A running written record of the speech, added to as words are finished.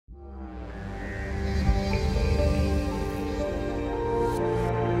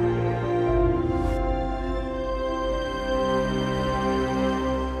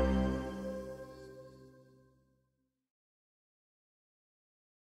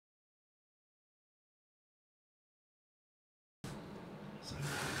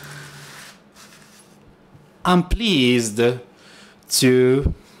I'm pleased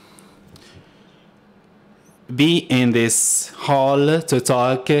to be in this hall to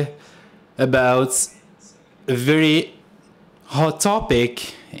talk about a very hot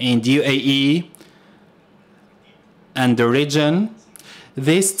topic in the UAE and the region.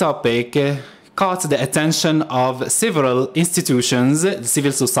 This topic caught the attention of several institutions, the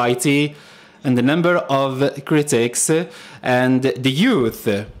civil society, and a number of critics, and the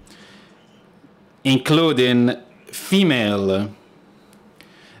youth, including female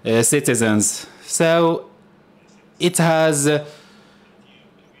citizens. So it has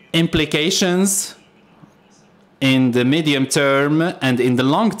implications in the medium term and in the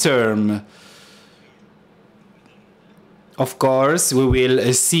long term. Of course, we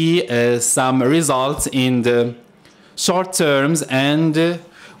will see some results in the short terms, and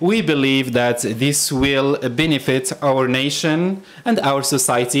we believe that this will benefit our nation and our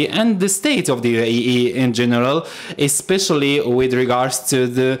society and the state of the UAE in general, especially with regards to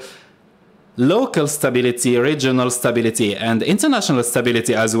the local stability, regional stability, and international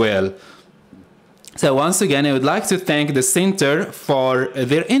stability as well. So once again, I would like to thank the Center for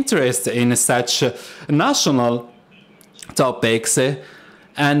their interest in such national topics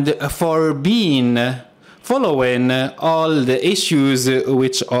and for following all the issues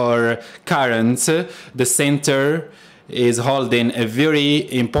which are current. The Center is holding a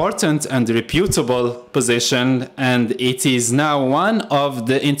very important and reputable position, and it is now one of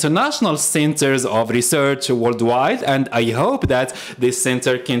the international centers of research worldwide, and I hope that this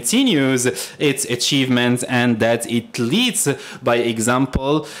center continues its achievements and that it leads by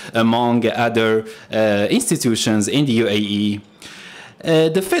example among other institutions in the UAE.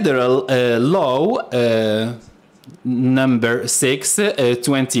 The federal law number 6,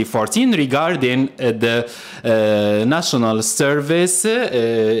 2014 regarding the national service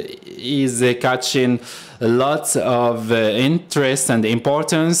is catching a lot of interest and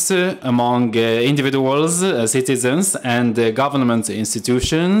importance among individuals, citizens, and government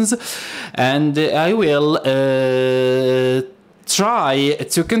institutions. And I will try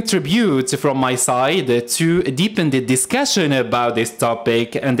to contribute from my side to deepen the discussion about this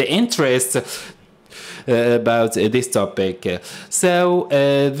topic and the interest about this topic. So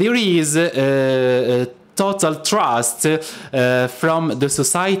there is total trust from the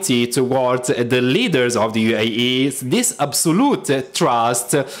society towards the leaders of the UAE. This absolute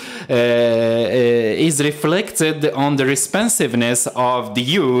trust is reflected on the responsiveness of the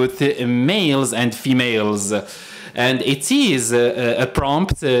youth, males and females. And it is a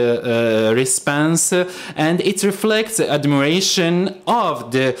prompt response, and it reflects admiration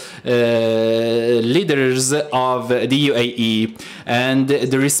of the leaders of the UAE and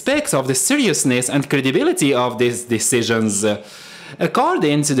the respect of the seriousness and credibility of these decisions.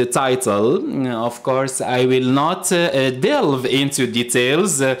 According to the title, of course, I will not delve into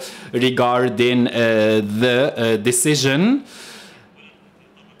details regarding the decision.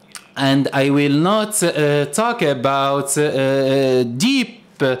 And I will not talk about deep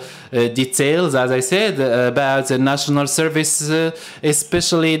details, as I said, about national service,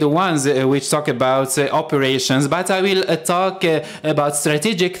 especially the ones which talk about operations, but I will talk about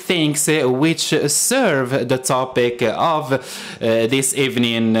strategic things which serve the topic of this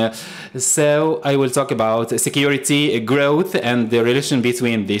evening. So I will talk about security, growth, and the relation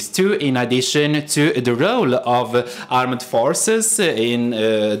between these two, in addition to the role of armed forces in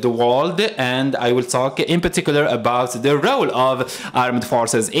the world, and I will talk in particular about the role of armed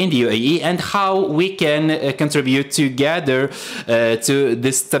forces in the UAE and how we can contribute together to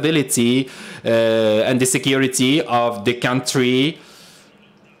the stability and the security of the country,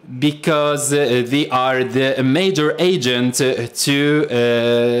 because they are the major agent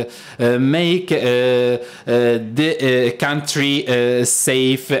to make the country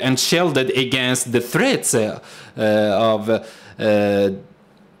safe and shielded against the threats of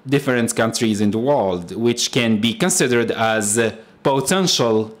different countries in the world, which can be considered as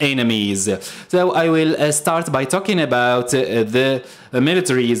potential enemies. So I will start by talking about the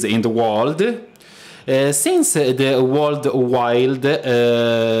militaries in the world. Since the worldwide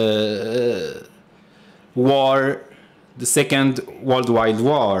war, the Second Worldwide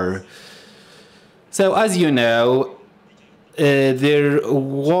War. So as you know, there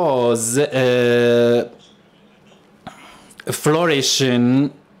was a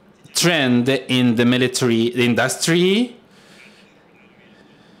flourishing trend in the military industry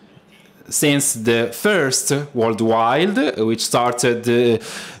since the First World War, which started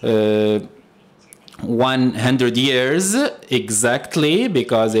 100 years exactly,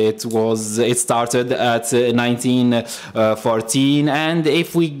 because it started at 1914. And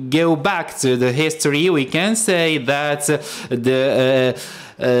if we go back to the history, we can say that the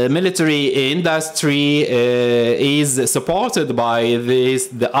military industry is supported by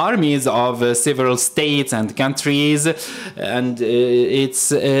the armies of several states and countries, and it's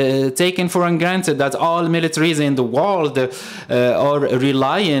taken for granted that all militaries in the world are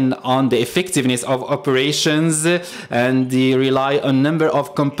relying on the effectiveness of operations, and they rely on a number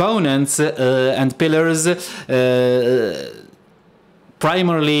of components and pillars,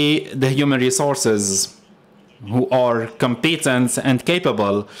 primarily the human resources, who are competent and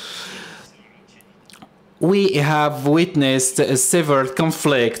capable. We have witnessed several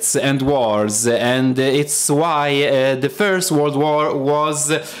conflicts and wars, and it's why the First World War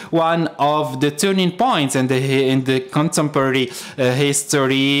was one of the turning points in the contemporary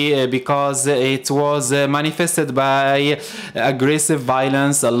history, because it was manifested by aggressive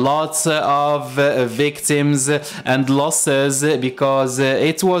violence, a lot of victims and losses, because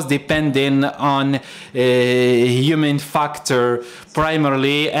it was depending on human factor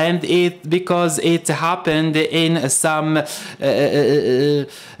primarily, and because it happened in some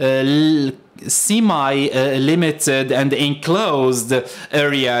semi-limited and enclosed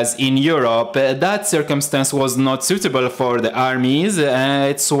areas in Europe. That circumstance was not suitable for the armies.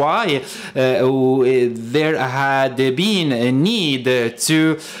 It's why there had been a need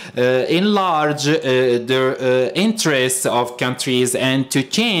to enlarge the interests of countries and to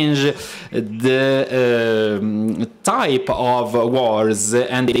change the type of wars,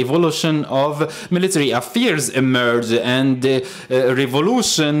 and the evolution of military affairs emerged, and the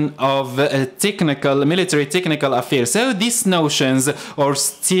revolution of military technical affairs. So these notions are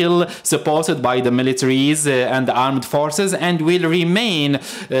still supported by the militaries and the armed forces, and will remain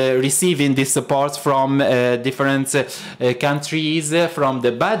receiving this support from different countries from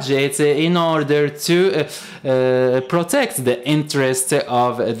the budget in order to protect the interest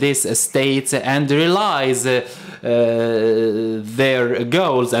of this state and realize their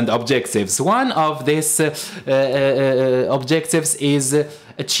goals and objectives. One of these objectives is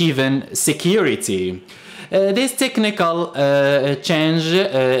achieving security. This technical change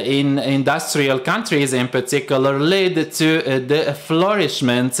in industrial countries in particular led to the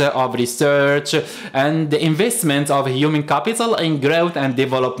flourishment of research and the investment of human capital in growth and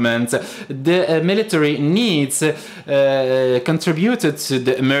development. The military needs contributed to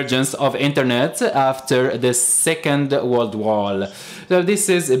the emergence of internet after the Second World War. So this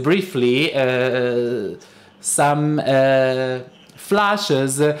is briefly some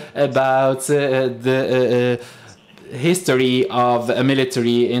flashes about the history of a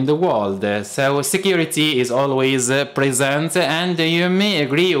military in the world. So security is always present, and you may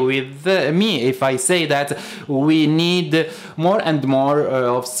agree with me if I say that we need more and more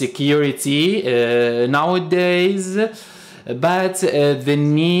of security nowadays, but the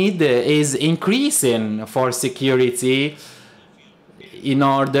need is increasing for security in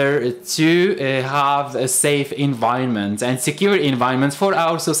order to have a safe environment and secure environment for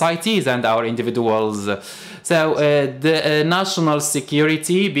our societies and our individuals. So the national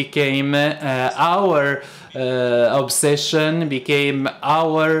security became our obsession, became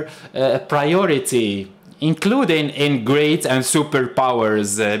our priority, including in great and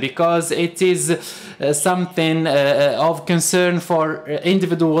superpowers, because it is something of concern for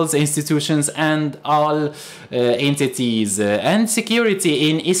individuals, institutions, and all entities. And security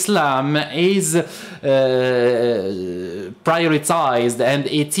in Islam is prioritized, and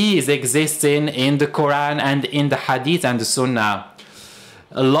it is existing in the Quran and in the Hadith and the Sunnah.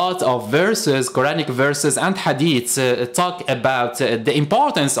 A lot of verses, Quranic verses and Hadith, talk about the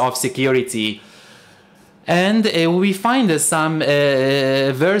importance of security. And we find some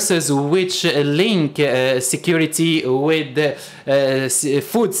verses which link security with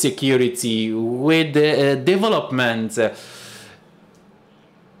food security, with development,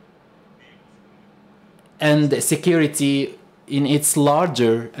 and security in its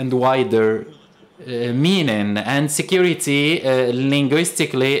larger and wider meaning. And security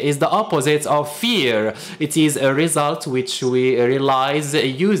linguistically is the opposite of fear. It is a result which we realize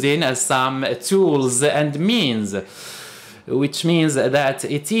using some tools and means, which means that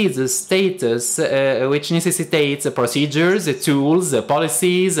it is a status which necessitates procedures, tools,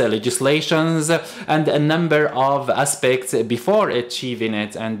 policies, legislations, and a number of aspects before achieving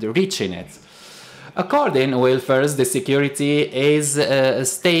it and reaching it. According, well, first, the security is a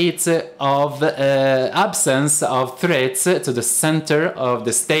state of absence of threats to the center of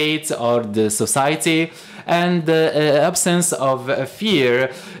the state or the society, and absence of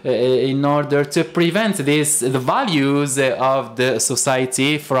fear in order to prevent the values of the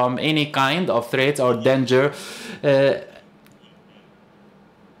society from any kind of threat or danger.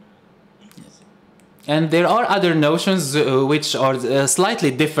 And there are other notions which are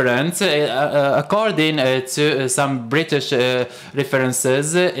slightly different. According to some British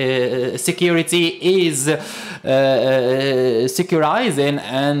references, security is securizing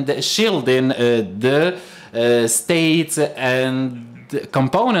and shielding the state and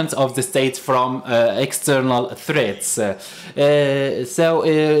components of the state from external threats. During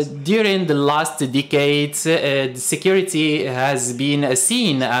the last decades, security has been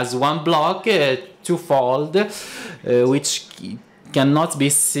seen as one block, twofold, which cannot be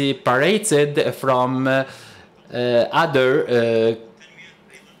separated from other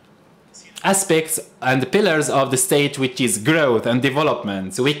aspects and pillars of the state, which is growth and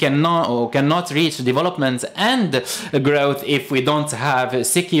development. We cannot reach development and growth if we don't have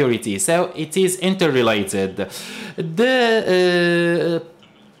security. So it is interrelated. The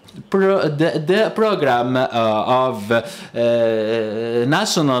program of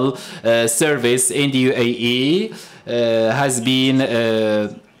national service in the UAE has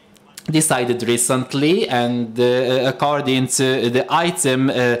been decided recently, and according to the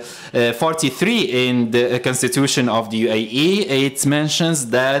item 43 in the constitution of the UAE, it mentions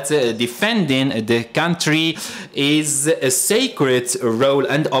that defending the country is a sacred role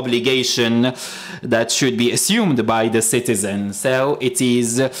and obligation that should be assumed by the citizen. So it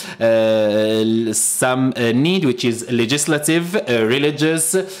is some need which is legislative,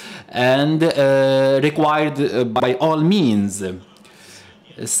 religious, and required by all means.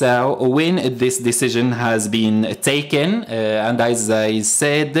 So when this decision has been taken, and as I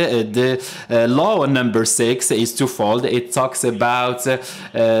said, the law number 6 is twofold. It talks about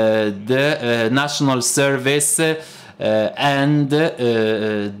the national service and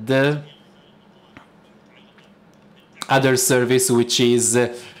the other service which is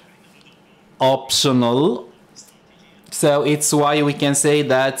optional. So it's why we can say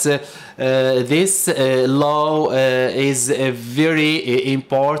that this law is very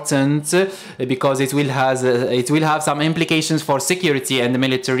important, because it will have some implications for security and the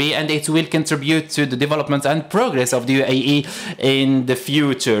military, and it will contribute to the development and progress of the UAE in the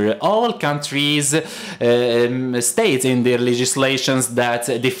future. All countries state in their legislations that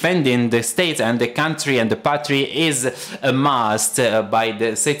defending the state and the country and the country is a must by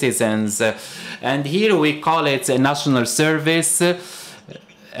the citizens. And here we call it a national service.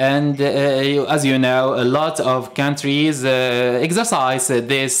 And as you know, a lot of countries exercise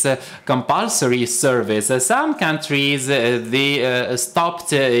this compulsory service. Some countries they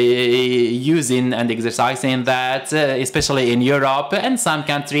stopped using and exercising that, especially in Europe, and some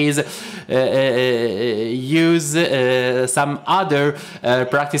countries use some other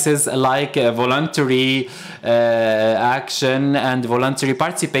practices like voluntary action and voluntary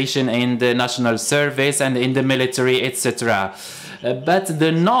participation in the national service and in the military, etc. But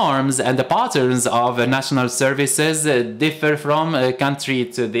the norms and the patterns of national services differ from a country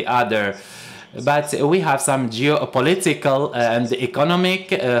to the other. But we have some geopolitical and economic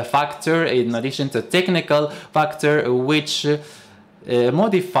factor in addition to technical factor which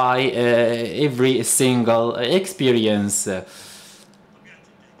modify every single experience.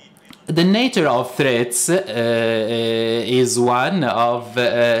 The nature of threats is one of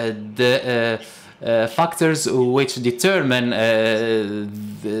the factors which determine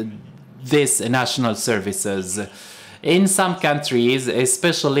these national services. In some countries,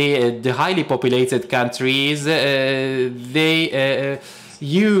 especially the highly populated countries, they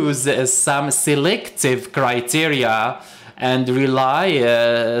use some selective criteria and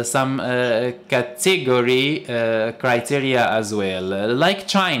rely some category criteria as well, like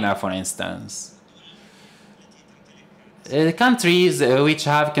China, for instance. Countries which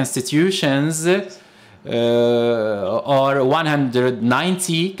have constitutions are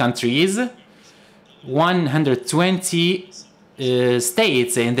 190 countries, 120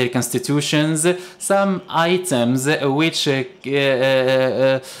 states in their constitutions, some items which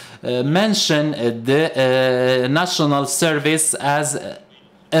mention the national service as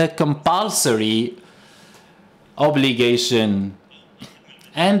a compulsory obligation.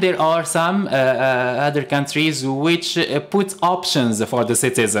 And there are some other countries which put options for the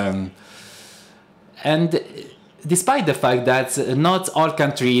citizen. And despite the fact that not all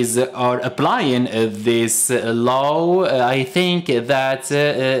countries are applying this law, I think that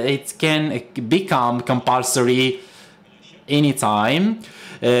it can become compulsory anytime.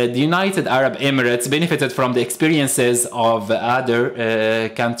 The United Arab Emirates benefited from the experiences of other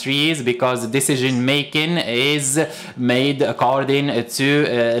countries because decision making is made according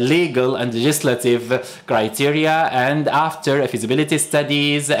to legal and legislative criteria, and after feasibility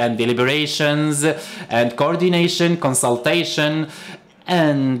studies and deliberations and coordination, consultation,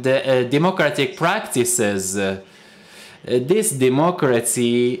 and democratic practices. This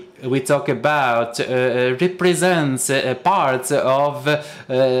democracy we talk about represents a part of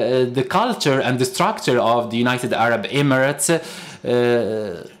the culture and the structure of the United Arab Emirates,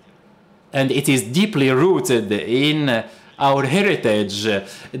 and it is deeply rooted in our heritage.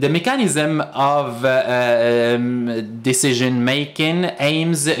 The mechanism of decision making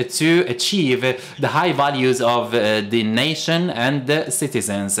aims to achieve the high values of the nation and the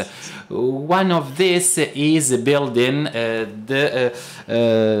citizens. One of this is building the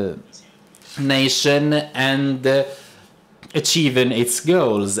nation and achieving its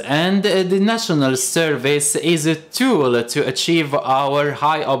goals, and the national service is a tool to achieve our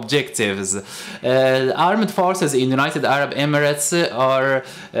high objectives. Armed forces in the United Arab Emirates are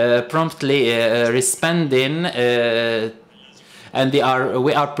promptly responding, and they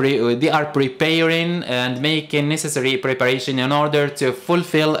are preparing and making necessary preparation in order to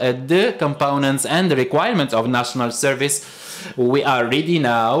fulfill the components and the requirements of national service. We are ready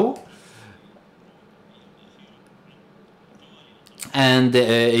now. And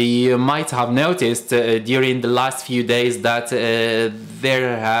you might have noticed during the last few days that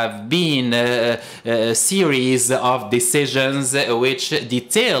there have been a series of decisions which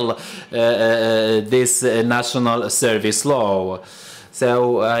detail this national service law.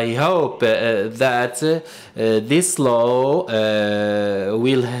 So I hope that this law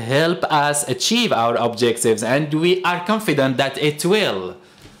will help us achieve our objectives, and we are confident that it will.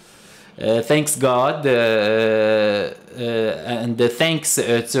 Thanks God, and thanks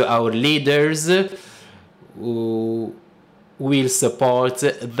to our leaders who will support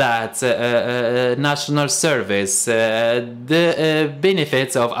that national service. The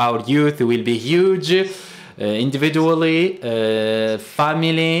benefits of our youth will be huge, individually,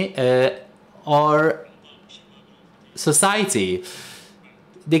 family, or society.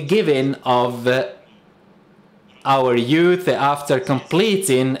 The giving of our youth after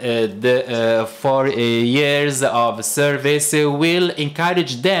completing the 4 years of service will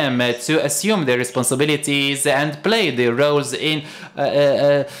encourage them to assume their responsibilities and play their roles in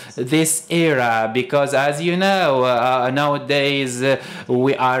this era, because as you know, nowadays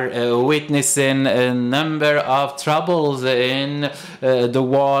we are witnessing a number of troubles in the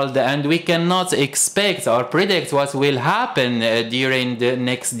world, and we cannot expect or predict what will happen during the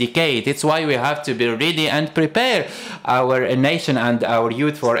next decade. It's why we have to be ready and prepare our nation and our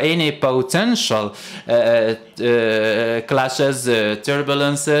youth for any potential clashes,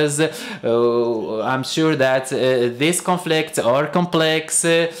 turbulences. I'm sure that these conflicts are complex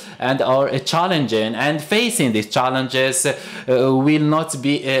and are challenging, and facing these challenges will not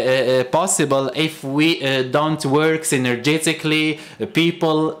be possible if we don't work synergetically,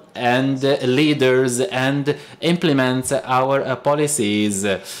 people and leaders, and implement our policies.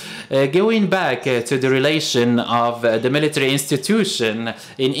 Going back to the relation of the military institution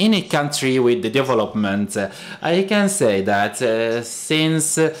in any country with the development, I can say that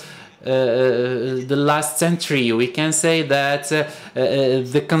since the last century, we can say that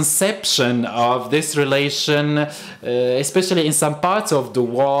the conception of this relation, especially in some parts of the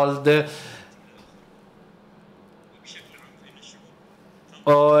world,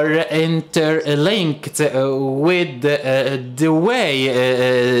 or interlinked with the way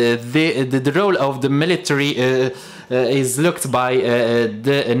the role of the military is looked by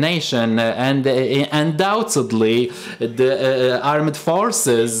the nation, and undoubtedly the armed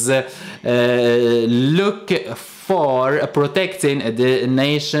forces look for protecting the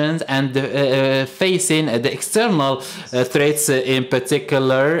nations and facing the external threats in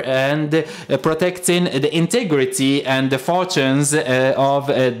particular, and protecting the integrity and the fortunes of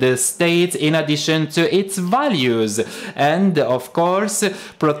the state in addition to its values, and of course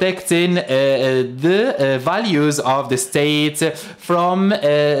protecting the values of the state from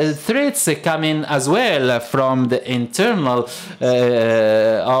threats coming as well from the internal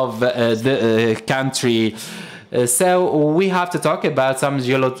of the country. So we have to talk about some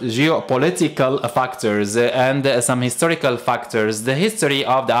geopolitical factors and some historical factors. The history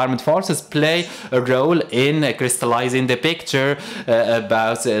of the armed forces play a role in crystallizing the picture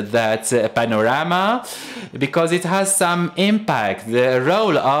about that panorama, because it has some impact. The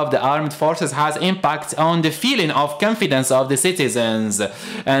role of the armed forces has impact on the feeling of confidence of the citizens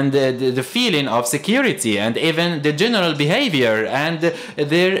and the feeling of security and even the general behavior and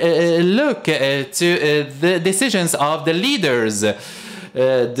their look to the decisions of the leaders.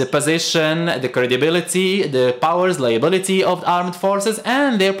 The position, the credibility, the powers, liability of armed forces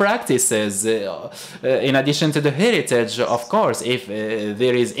and their practices, in addition to the heritage, of course, if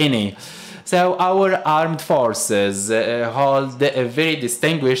there is any. So our armed forces hold a very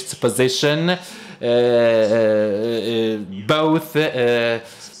distinguished position, both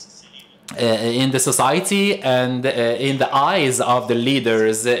in the society and in the eyes of the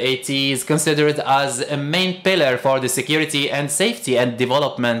leaders. It is considered as a main pillar for the security and safety and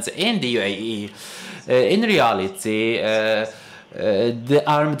development in the UAE. In reality, the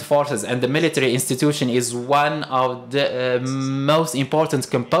armed forces and the military institution is one of the most important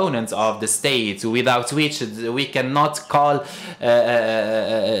components of the state, without which we cannot call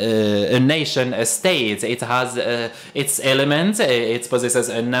a nation a state. It has its elements, it possesses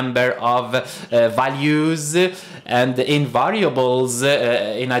a number of values and invariables,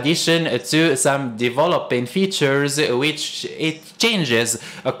 in addition to some developing features which it changes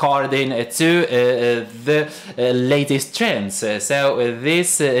according to the latest trends. So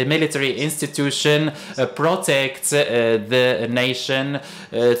this military institution protects the nation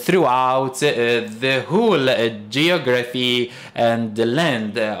throughout the whole geography and the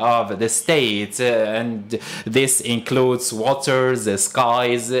land of the state, and this includes waters,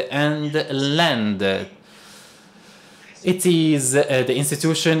 skies and land. It is the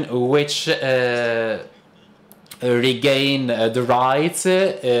institution which regain the rights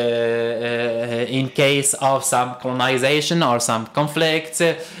in case of some colonization or some conflict.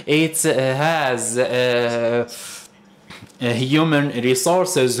 It has human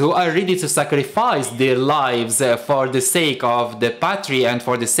resources who are ready to sacrifice their lives for the sake of the country and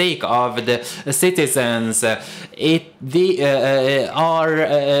for the sake of the citizens. Their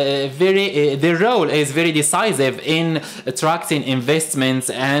role is very decisive in attracting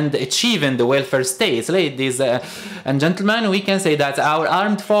investments and achieving the welfare state. Ladies and gentlemen, we can say that our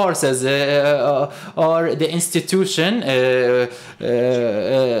armed forces or the institution is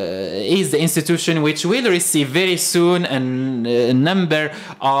the institution which will receive very soon a number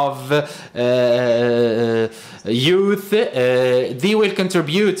of youth. They will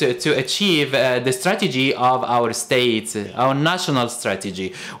contribute to achieve the strategy of our state, our national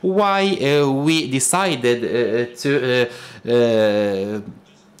strategy. Why we decided to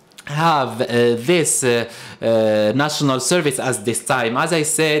have this national service as this time? As I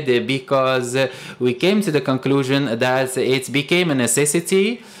said, because we came to the conclusion that it became a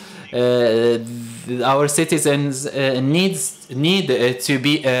necessity. Our citizens need to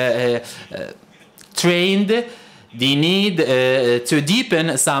be trained. They need to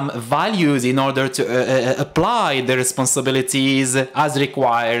deepen some values in order to apply the responsibilities as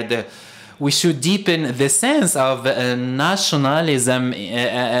required. We should deepen the sense of nationalism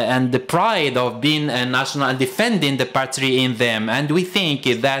and the pride of being a national and defending the country in them. And we think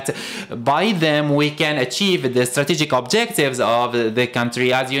that by them we can achieve the strategic objectives of the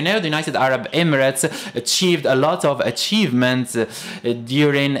country. As you know, the United Arab Emirates achieved a lot of achievements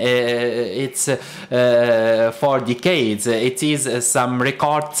during its 4 decades. It is some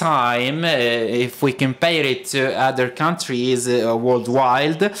record time if we compare it to other countries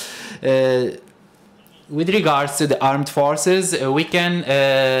worldwide. With regards to the armed forces, we can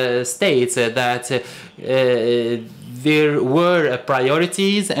state that there were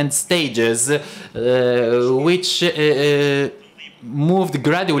priorities and stages which moved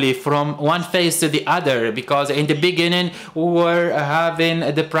gradually from one phase to the other, because in the beginning we were having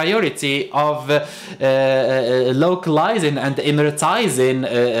the priority of localizing and emiratizing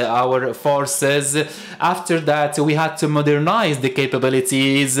our forces. After that we had to modernize the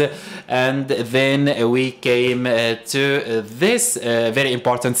capabilities, and then we came to this very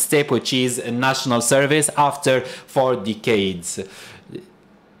important step, which is national service after 4 decades.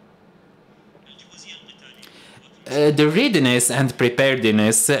 The readiness and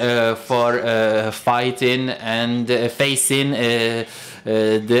preparedness for fighting and facing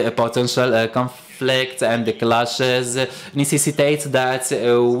the potential conflict and the clashes necessitates that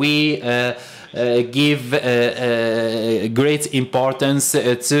we give great importance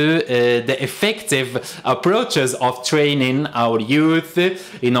to the effective approaches of training our youth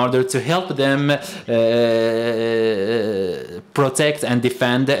in order to help them protect and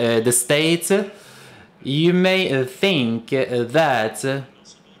defend the state. You may think that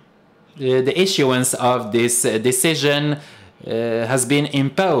the issuance of this decision has been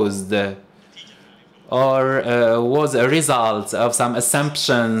imposed or was a result of some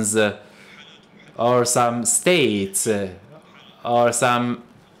assumptions or some states or some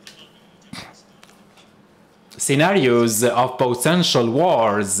scenarios of potential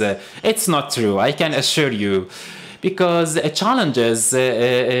wars. It's not true, I can assure you, because challenges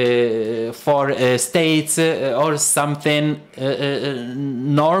for states or something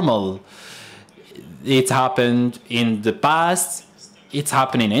normal. It happened in the past, it's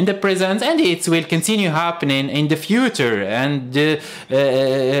happening in the present, and it will continue happening in the future. And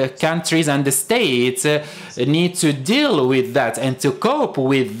countries and the states need to deal with that and to cope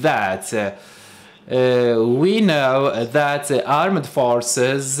with that. We know that armed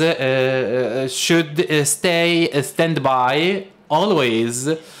forces should stand by always,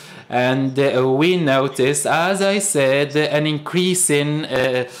 and we notice, as I said, an increasing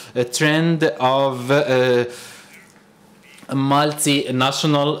trend of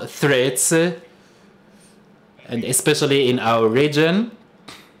multinational threats, and especially in our region,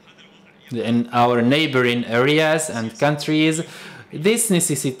 in our neighboring areas and countries. This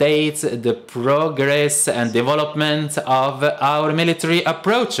necessitates the progress and development of our military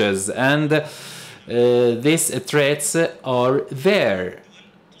approaches, and these threats are there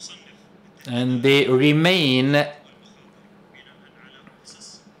and they remain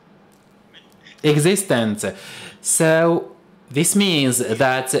existent. So this means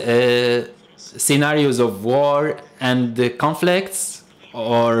that scenarios of war and conflicts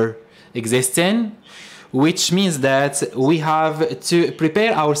are existing, which means that we have to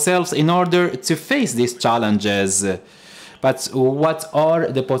prepare ourselves in order to face these challenges. But what are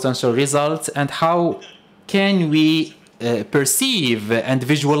the potential results, and how can we perceive and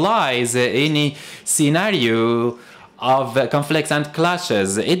visualize any scenario of conflicts and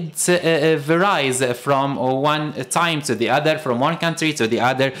clashes? It varies from one time to the other, from one country to the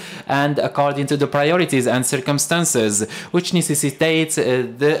other, and according to the priorities and circumstances, which necessitates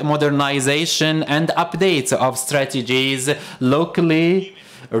the modernization and update of strategies locally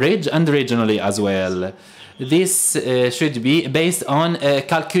and regionally as well. This should be based on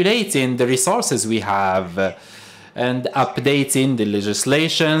calculating the resources we have and updating the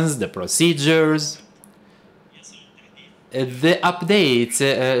legislations, the procedures. The update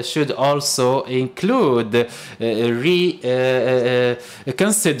should also include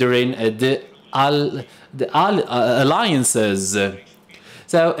considering the alliances.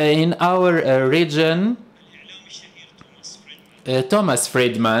 So in our region, Thomas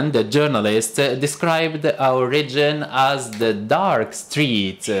Friedman, the journalist, described our region as the dark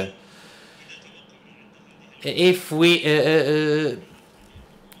street. If we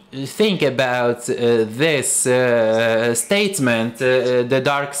think about this statement, the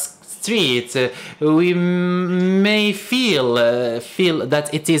dark street, we may feel that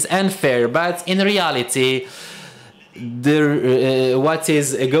it is unfair, but in reality, what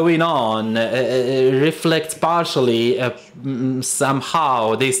is going on reflects partially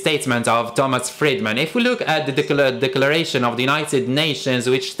somehow the statement of Thomas Friedman. If we look at the Declaration of the United Nations,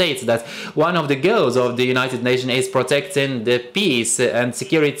 which states that one of the goals of the United Nations is protecting the peace and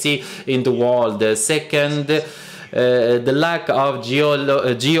security in the world. The second, the lack of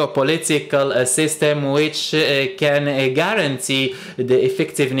geopolitical system which can guarantee the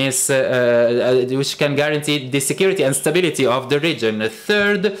effectiveness, which can guarantee the security and stability of the region.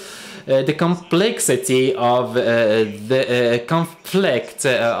 Third, the complexity of the conflict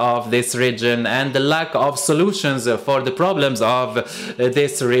of this region and the lack of solutions for the problems of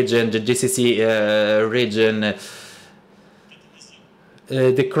this region, the GCC region.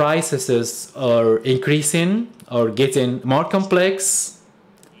 The crises are increasing, or getting more complex,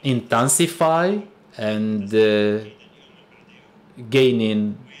 intensify, and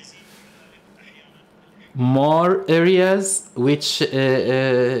gaining more areas, which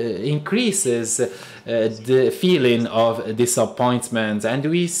increases the feeling of disappointment. And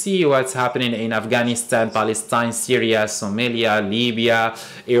we see what's happening in Afghanistan, Palestine, Syria, Somalia, Libya,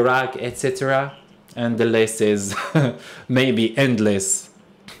 Iraq, etc. And the list is maybe endless.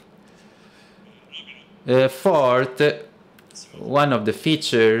 Fourth, one of the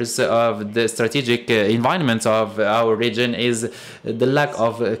features of the strategic environment of our region is the lack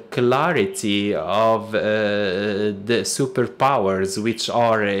of clarity of the superpowers which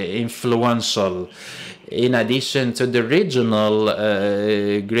are influential, in addition to the regional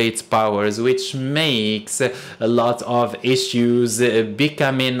great powers, which makes a lot of issues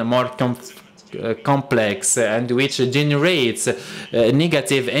becoming more complex and which generates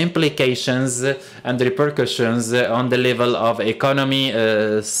negative implications and repercussions on the level of economy,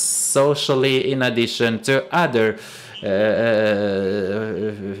 socially, in addition to other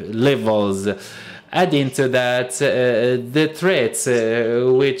levels. Adding to that, the threats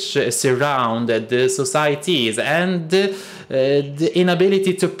which surround the societies and the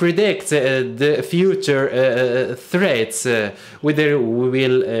inability to predict the future threats, whether we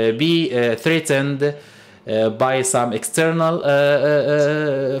will be threatened by some external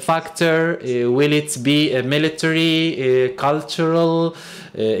factor, will it be military, cultural,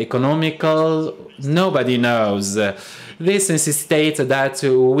 economical? Nobody knows. This necessitates that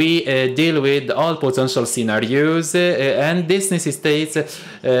we deal with all potential scenarios, and this necessitates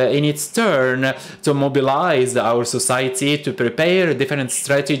in its turn to mobilize our society to prepare different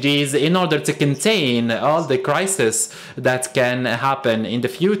strategies in order to contain all the crises that can happen in the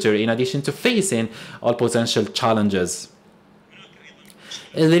future, in addition to facing all potential challenges.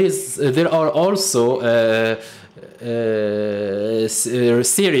 There are also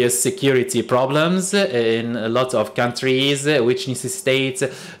serious security problems in a lot of countries, which necessitate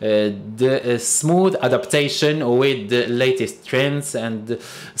the smooth adaptation with the latest trends, and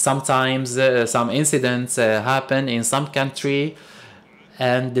sometimes some incidents happen in some country,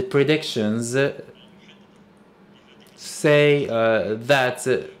 and the predictions say that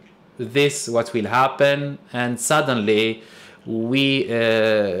this what will happen, and suddenly we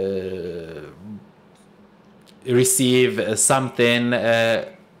receive something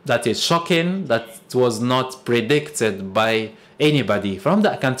that is shocking, that was not predicted by anybody from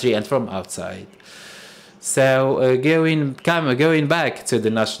that country and from outside. So going back to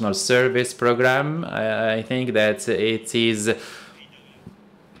the National Service Program, I think that it is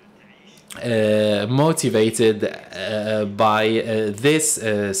motivated by these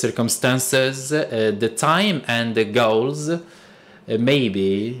circumstances, the time and the goals,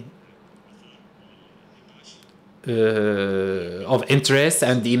 maybe of interest,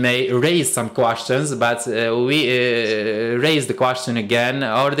 and he may raise some questions, but we raise the question again: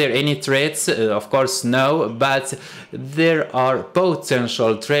 are there any threats? Of course no, but there are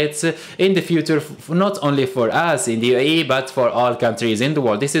potential threats in the future, not only for us in the UAE but for all countries in the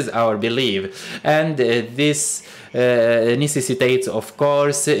world. This is our belief, and this necessitates, of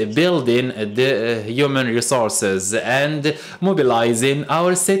course, building the human resources and mobilizing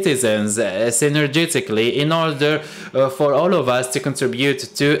our citizens synergetically in order for all of us to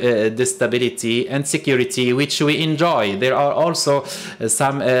contribute to the stability and security which we enjoy. There are also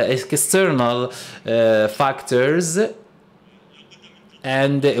some external factors,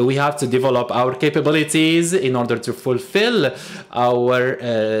 and we have to develop our capabilities in order to fulfill our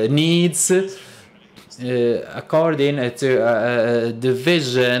needs according to the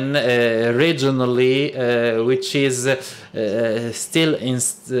vision regionally, which is still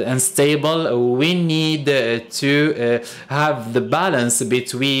unstable. We need to have the balance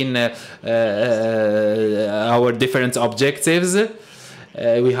between our different objectives.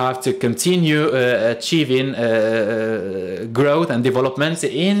 We have to continue achieving growth and development.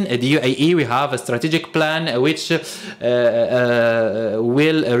 In the UAE, we have a strategic plan which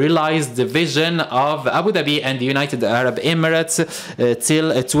will realize the vision of Abu Dhabi and the United Arab Emirates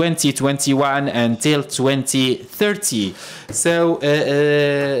till 2021 until 2030. So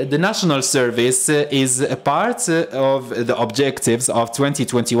the national service is a part of the objectives of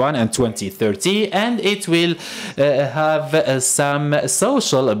 2021 and 2030, and it will have some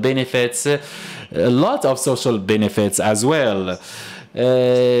social benefits, a lot of social benefits as well.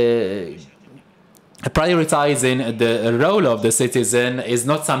 Prioritizing the role of the citizen is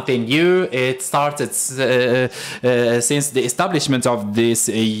not something new. It started since the establishment of this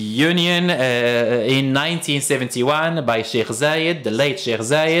union in 1971 by Sheikh Zayid, the late Sheikh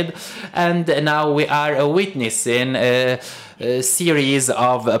Zayid, and now we are witnessing a series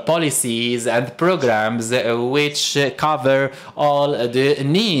of policies and programs which cover all the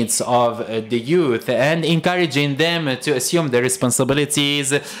needs of the youth and encouraging them to assume their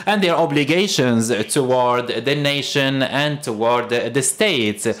responsibilities and their obligations toward the nation and toward the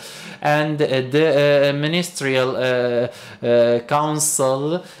state. and the Ministerial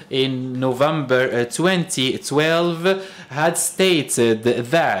Council in November 2012 had stated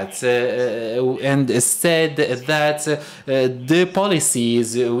that and said that the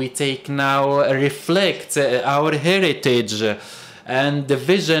policies we take now reflect our heritage and the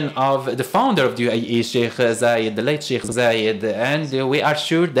vision of the founder of the UAE, Sheikh Zayid, the late Sheikh Zayid, and we are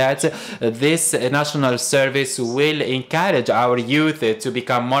sure that this national service will encourage our youth to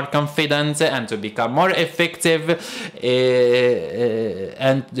become more confident and to become more effective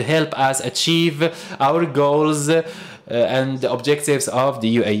and help us achieve our goals and objectives of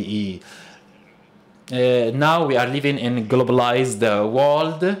the UAE. Now we are living in a globalized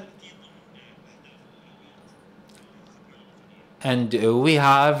world, and we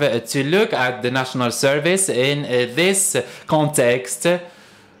have to look at the national service in this context.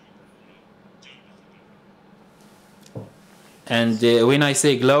 And when I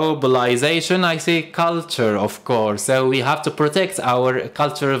say globalization, I say culture, of course. So we have to protect our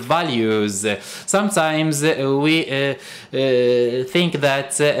cultural values. Sometimes we think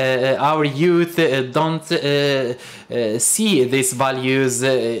that our youth don't see these values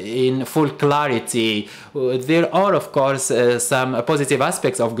in full clarity. There are, of course, some positive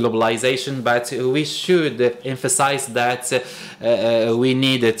aspects of globalization, but we should emphasize that we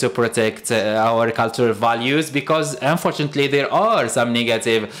need to protect our cultural values, because unfortunately there are some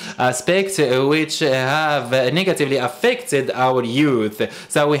negative aspects which have negatively affected our youth.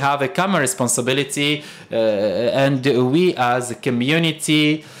 So we have a common responsibility, and we as a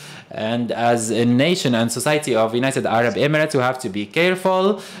community and as a nation and society of United Arab Emirates, we have to be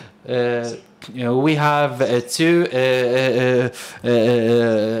careful. We have to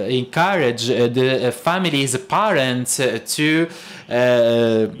encourage the families, parents to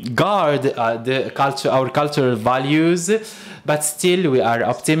guard our cultural values. But still we are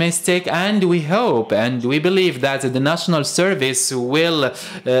optimistic, and we hope and we believe that the national service will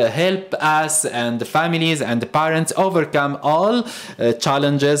help us and the families and the parents overcome all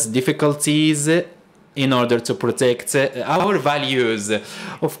challenges, difficulties, in order to protect our values.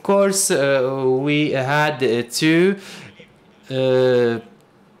 Of course, we had to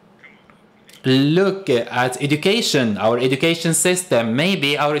look at education, our education system.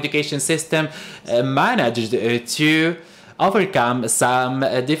 Maybe our education system managed to overcome some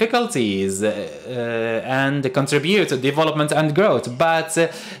difficulties and contribute to development and growth, but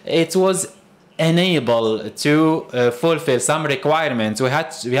it was unable to fulfill some requirements. We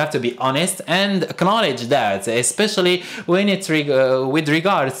have to be honest and acknowledge that, especially when it with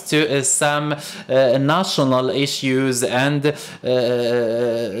regards to some national issues and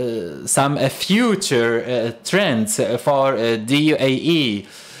some future trends for the UAE.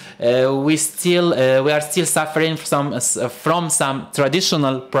 We are still suffering from some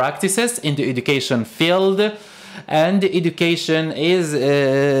traditional practices in the education field, and education is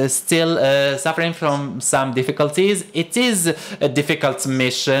still suffering from some difficulties. It is a difficult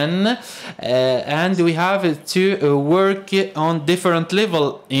mission, and we have to work on different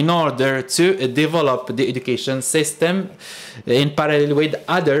levels in order to develop the education system in parallel with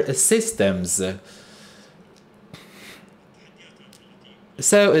other systems.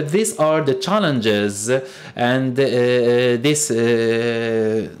 So these are the challenges, and this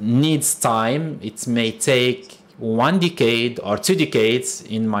needs time. It may take 1 decade or 2 decades,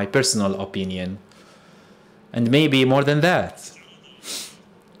 in my personal opinion, and maybe more than that.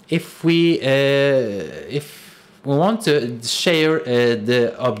 If we want to share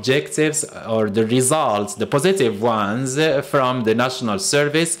the objectives or the results, the positive ones from the national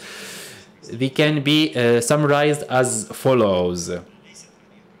service, they can be summarized as follows.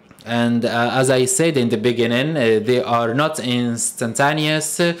 And as I said in the beginning, they are not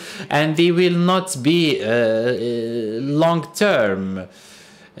instantaneous, and they will not be long-term.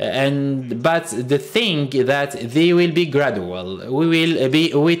 But the thing that they will be gradual. We will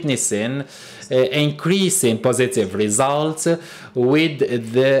be witnessing increasing positive results with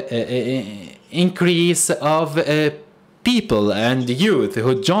the increase of people and youth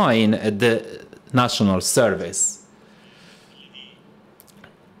who join the national service.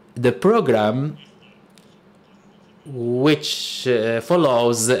 The program, which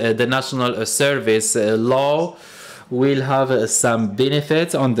follows the national service law, will have some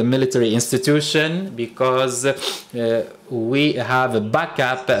benefits on the military institution, because we have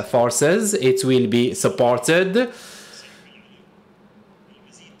backup forces. It will be supported.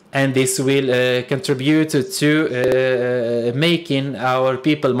 and this will contribute to making our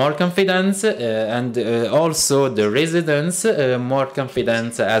people more confident and also the residents more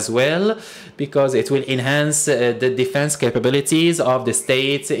confident as well, because it will enhance the defense capabilities of the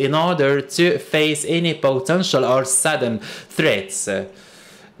state in order to face any potential or sudden threats.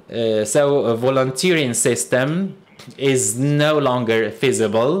 So a volunteering system is no longer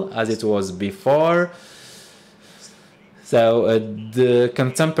feasible as it was before. So the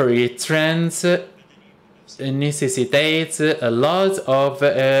contemporary trends necessitate a lot of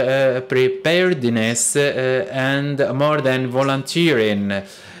preparedness and more than volunteering.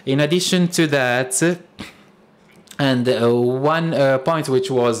 In addition to that, and one point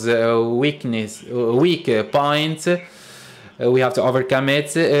which was a weak point, we have to overcome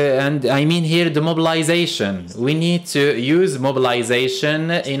it, and I mean here the mobilization. We need to use mobilization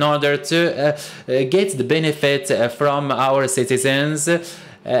in order to get the benefit from our citizens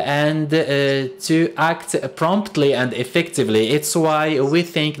and to act promptly and effectively. It's why we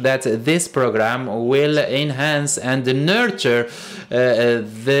think that this program will enhance and nurture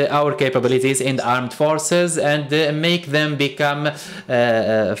our capabilities in the armed forces and make them become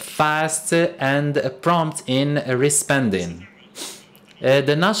fast and prompt in responding.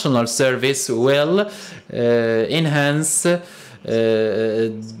 The national service will enhance the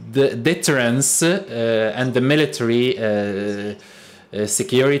deterrence and the military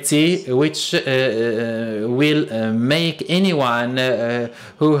security, which will make anyone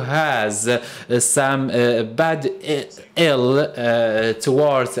who has some bad ill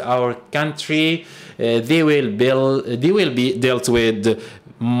towards our country, they will be dealt with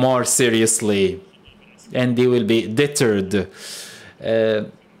more seriously, and they will be deterred.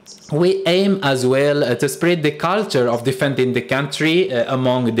 We aim as well to spread the culture of defending the country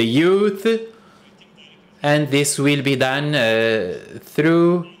among the youth, and this will be done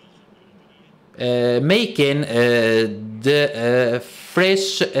through making the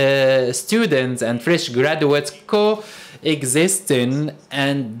fresh students and fresh graduates coexisting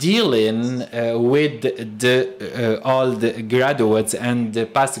and dealing with the old graduates and the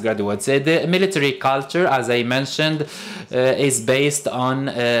past graduates. The military culture, as I mentioned, is based on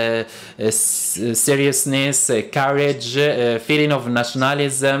seriousness, courage, feeling of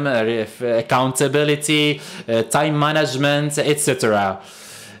nationalism, accountability, time management, etc.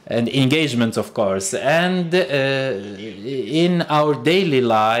 and engagement, of course. And in our daily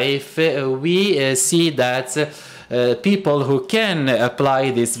life, we see that people who can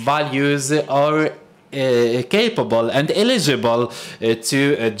apply these values are capable and eligible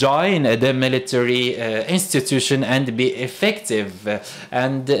to join the military institution and be effective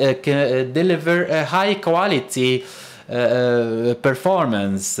and deliver a high quality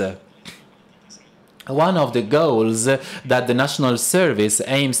performance. One of the goals that the National Service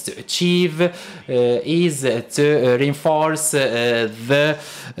aims to achieve is to reinforce the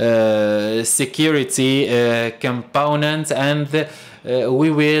security component, and we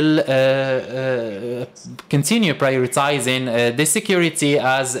will continue prioritizing the security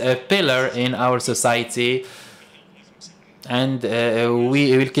as a pillar in our society. And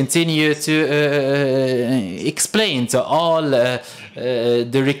we will continue to explain to all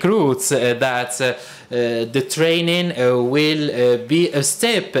the recruits that the training will be a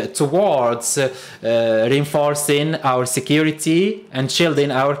step towards reinforcing our security and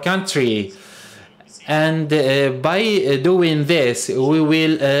shielding our country. And by doing this, we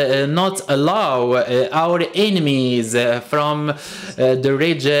will not allow our enemies from the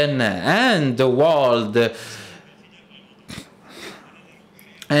region and the world,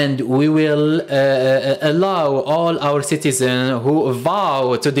 and we will allow all our citizens who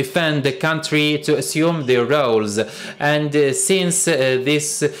vow to defend the country to assume their roles. And since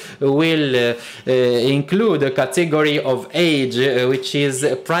this will include a category of age which is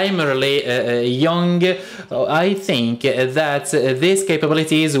primarily young, I think that these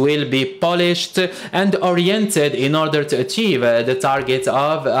capabilities will be polished and oriented in order to achieve the target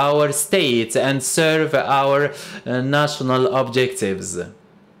of our state and serve our national objectives.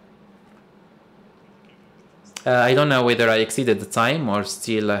 I don't know whether I exceeded the time or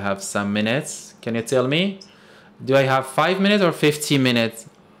still I have some minutes. Can you tell me? Do I have 5 minutes or 15 minutes?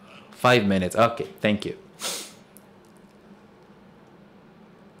 5 minutes. Okay, thank you.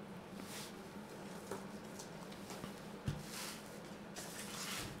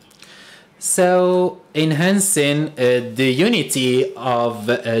 So, enhancing the unity of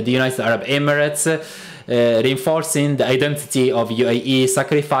the United Arab Emirates reinforcing the identity of UAE,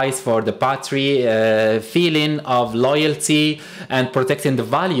 sacrifice for the country, feeling of loyalty, and protecting the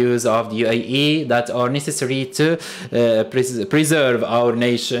values of the UAE that are necessary to preserve our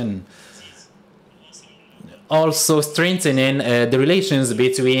nation. Also strengthening the relations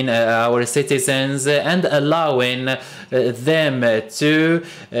between our citizens and allowing them to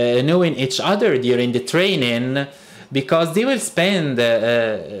knowing each other during the training, because they will spend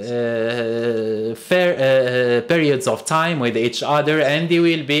periods of time with each other, and they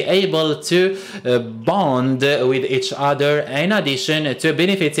will be able to bond with each other, in addition to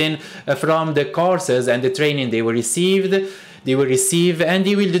benefiting from the courses and the training they will receive, and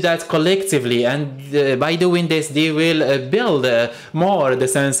they will do that collectively, and by doing this they will build more the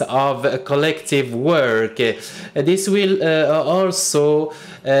sense of collective work. This will also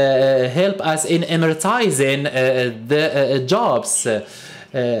help us in amortizing the jobs,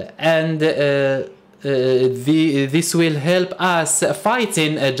 and this will help us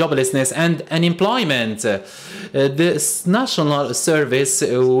fighting joblessness and unemployment. This national service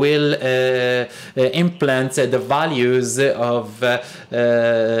will implement the values of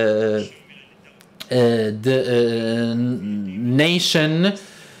the nation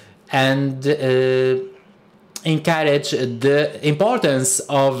and encourage the importance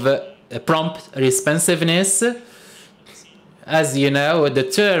of prompt responsiveness. As you know, the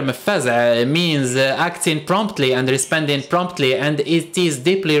term faza means acting promptly and responding promptly, and it is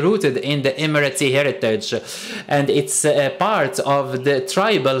deeply rooted in the Emirati heritage, and it's a part of the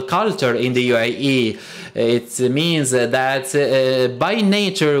tribal culture in the UAE. It means that by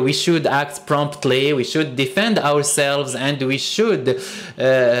nature we should act promptly, we should defend ourselves, and we should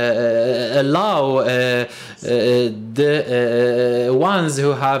allow the ones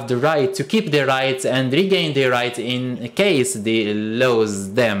who have the right to keep their rights and regain their right in case they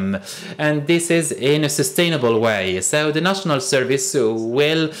lose them, and this is in a sustainable way. So the national service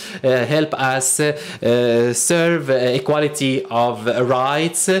will help us serve equality of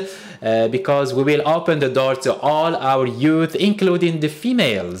rights, because we will open the door to all our youth, including the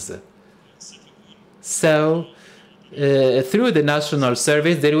females. So through the national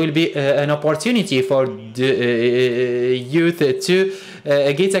service there will be an opportunity for the youth to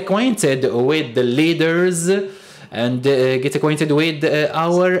get acquainted with the leaders and get acquainted with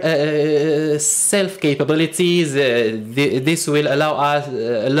our self-capabilities. This will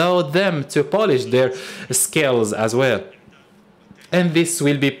allow them to polish their skills as well. And this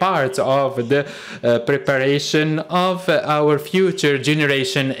will be part of the preparation of our future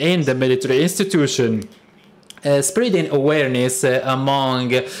generation in the military institution. Spreading awareness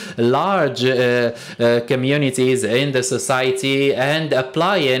among large communities in the society and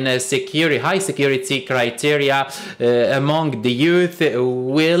applying high security criteria among the youth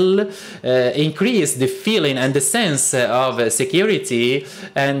will increase the feeling and the sense of security,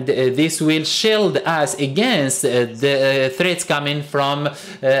 and this will shield us against the threats coming from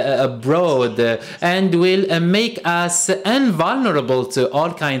abroad, and will make us invulnerable to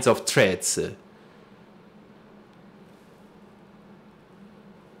all kinds of threats.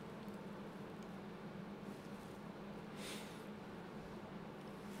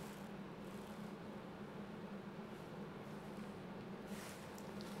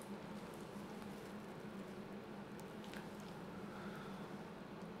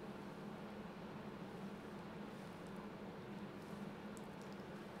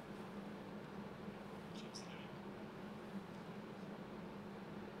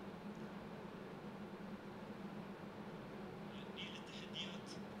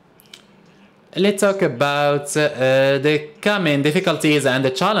 Let's talk about the coming difficulties and the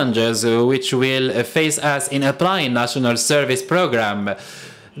challenges which will face us in applying national service program.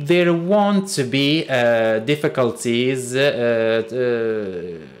 There want to be difficulties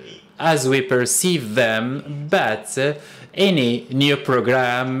as we perceive them, but any new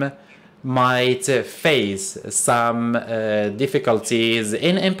program might face some difficulties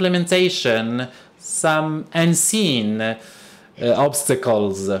in implementation, some unseen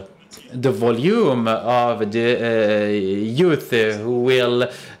obstacles. The volume of the youth who will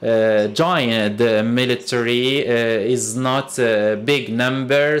join the military is not a big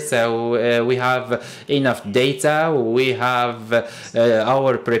number, so we have enough data, we have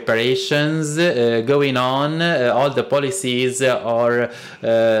our preparations going on, all the policies are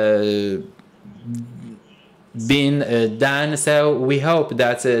been done, so we hope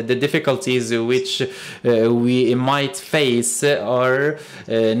that the difficulties which we might face are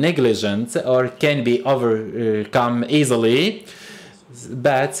negligent or can be overcome easily.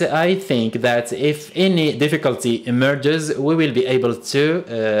 But I think that if any difficulty emerges, we will be able to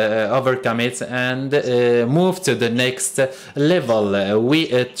overcome it and move to the next level.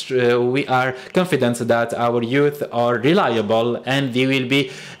 We are confident that our youth are reliable and they will be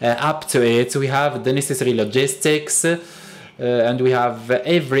up to it. We have the necessary logistics and we have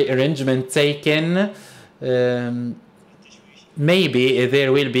every arrangement taken. Maybe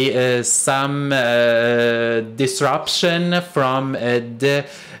there will be some disruption from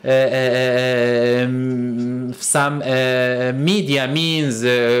some media means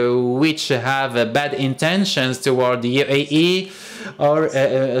which have bad intentions toward the UAE, or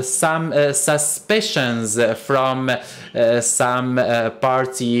some suspicions from some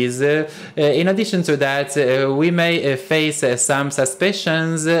parties. In addition to that, we may face some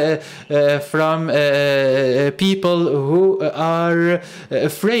suspicions from people who are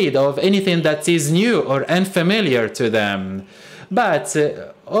afraid of anything that is new or unfamiliar to them. But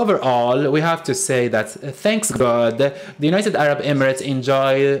overall, we have to say that thanks God, the United Arab Emirates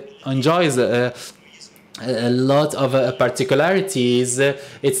enjoys a lot of particularities.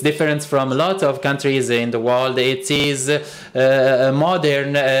 It's different from a lot of countries in the world. It is a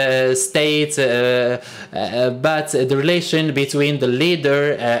modern state, but the relation between the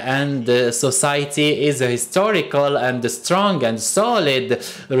leader and the society is a historical and strong and solid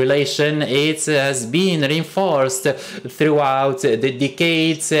relation. It has been reinforced throughout the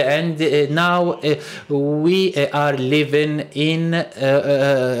decades, and now we are living in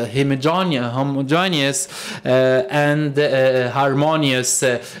homogeneous and harmonious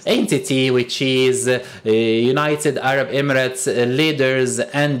entity, which is United Arab Emirates leaders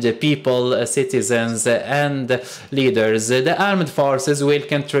and people, citizens and leaders. The armed forces will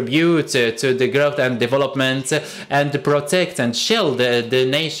contribute to the growth and development and protect and shield the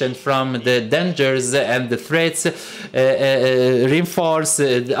nation from the dangers and the threats, reinforce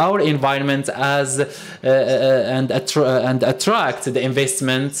our environment as and attract the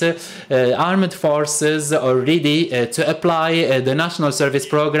investment. Armed forces are ready to apply the national service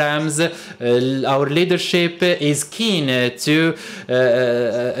programs. Our leadership is keen to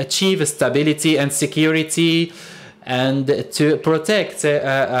achieve stability and security and to protect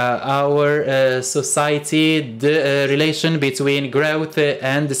our society. The relation between growth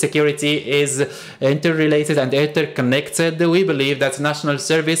and security is interrelated and interconnected. We believe that national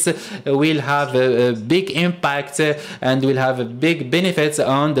service will have a big impact and will have big benefits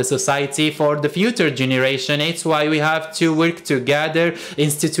on the society for the future generation. It's why we have to work together,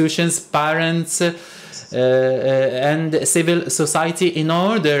 institutions, parents, and civil society, in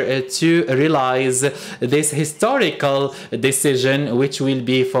order to realize this historical decision, which will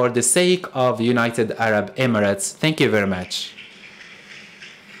be for the sake of United Arab Emirates. Thank you very much.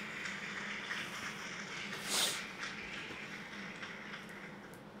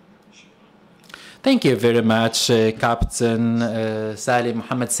 Thank you very much, Captain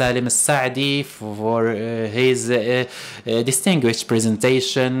Mohamed Salim Al-Saadi, for his distinguished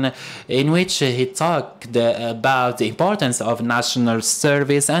presentation, in which he talked about the importance of national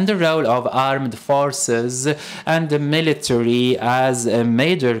service and the role of armed forces and the military as a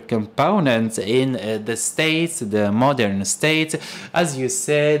major component in the state, the modern state. As you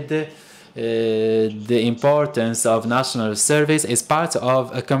said, the importance of national service is part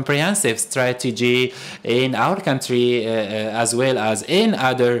of a comprehensive strategy in our country as well as in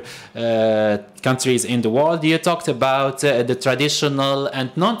other countries in the world. You talked about the traditional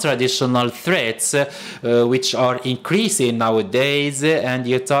and non-traditional threats which are increasing nowadays, and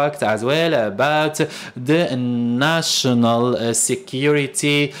you talked as well about the national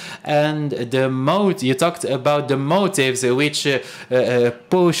security and you talked about the motives which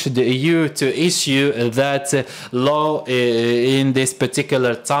pushed you to issue that law in this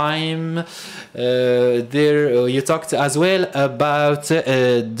particular time. You talked as well about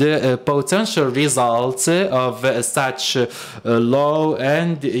the potential results of such law,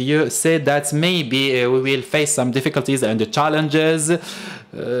 and you said that maybe we will face some difficulties and challenges,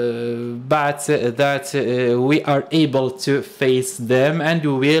 but that we are able to face them, and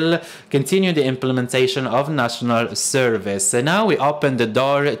we will continue the implementation of national service. Now we open the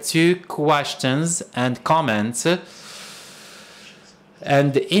door to questions and comments.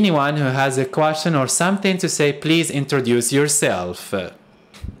 And anyone who has a question or something to say, please introduce yourself.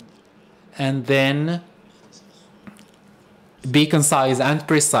 And then be concise and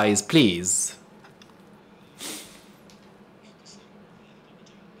precise, please,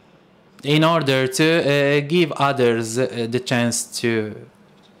 in order to give others the chance to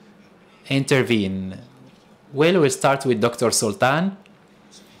intervene. Well, we'll start with Dr. Sultan.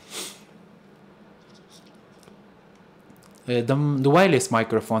 The wireless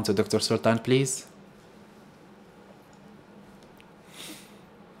microphone to Dr. Sultan, please.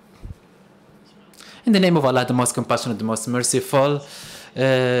 In the name of Allah, the most compassionate, the most merciful,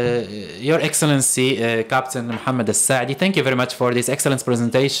 Your Excellency, Captain Mohamed Al-Saadi, thank you very much for this excellent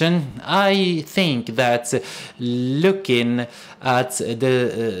presentation. I think that looking at the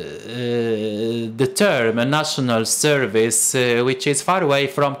term national service, which is far away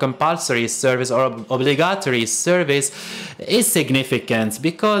from compulsory service or obligatory service, is significant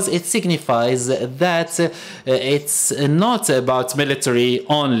because it signifies that it's not about military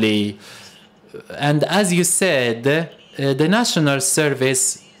only. And as you said, the national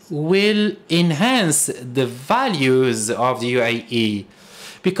service will enhance the values of the UAE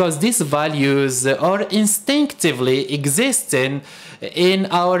because these values are instinctively existing in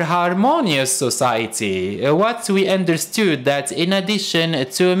our harmonious society. What we understood that in addition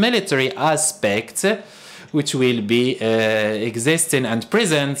to a military aspect, which will be existing and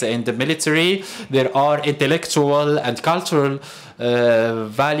present in the military, there are intellectual and cultural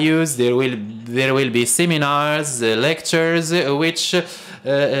values. There will be seminars, lectures, which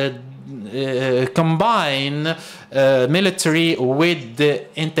combine military with the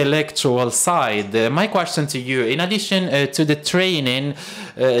intellectual side. My question to you, in addition to the training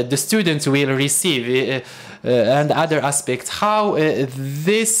the students will receive and other aspects, how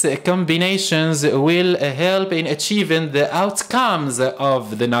these combinations will help in achieving the outcomes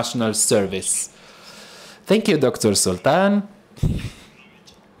of the national service? Thank you, Dr. Sultan.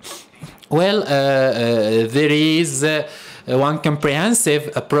 Well, there is one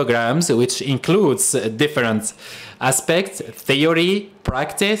comprehensive programs which includes different aspects, theory,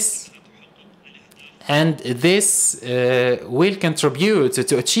 practice, and this will contribute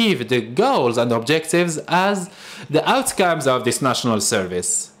to achieve the goals and objectives as the outcomes of this national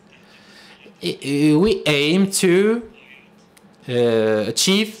service. We aim to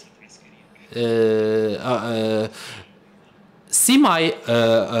achieve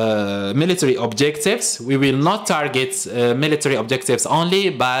semi-military objectives. We will not target military objectives only,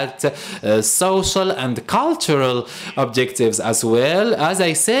 but social and cultural objectives as well. As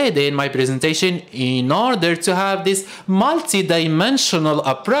I said in my presentation, in order to have this multi-dimensional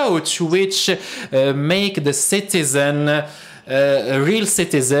approach which make the citizen a real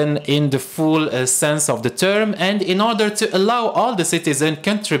citizen in the full sense of the term, and in order to allow all the citizens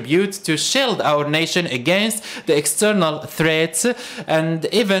contribute to shield our nation against the external threats and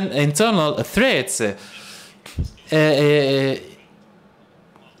even internal threats.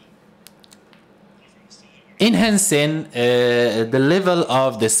 Enhancing the level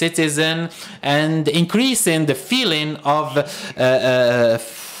of the citizen and increasing the feeling of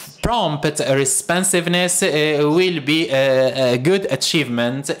prompt responsiveness will be a good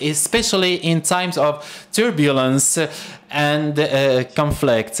achievement, especially in times of turbulence and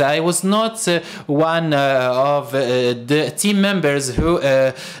conflict. I was not one of the team members who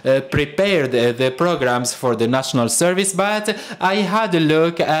prepared the programs for the national service, but I had a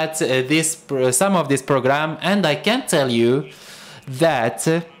look at some of this program, and I can tell you that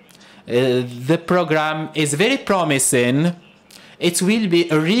the program is very promising. It will be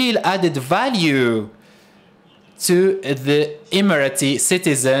a real added value to the Emirati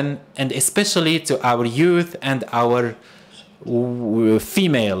citizen, and especially to our youth and our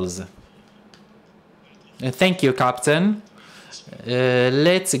females. Thank you, Captain.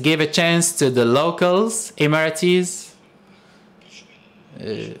 Let's give a chance to the locals, Emiratis.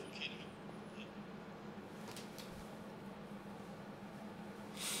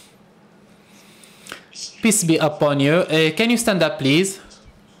 Peace be upon you. Can you stand up, please?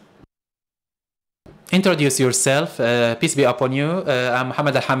 Introduce yourself. Peace be upon you. I'm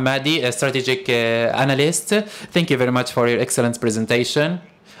Mohamed Al-Hammadi, a strategic analyst. Thank you very much for your excellent presentation.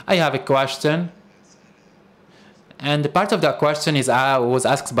 I have a question. And part of that question was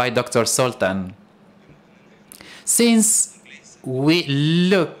asked by Dr. Sultan. Since we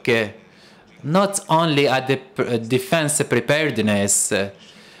look not only at the defense preparedness,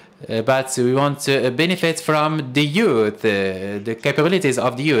 but we want to benefit from the youth, the capabilities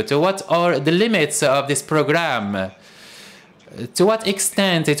of the youth. What are the limits of this program? To what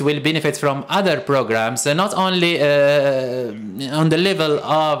extent it will benefit from other programs, not only on the level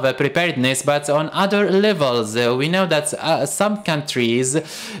of preparedness, but on other levels? We know that in some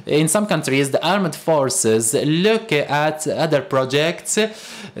countries, the armed forces look at other projects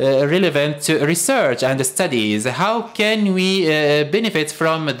relevant to research and studies. How can we benefit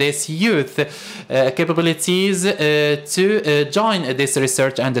from this youth capabilities to join this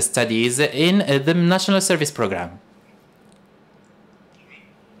research and studies in the National Service Program?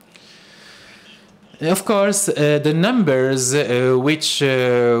 Of course, the numbers which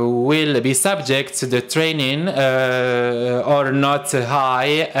will be subject to the training are not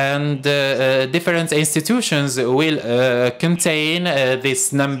high, and different institutions will contain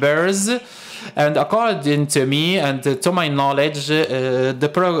these numbers. And according to me and to my knowledge,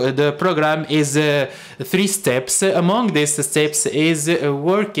 the program is 3 steps. Among these steps is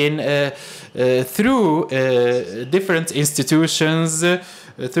working through different institutions,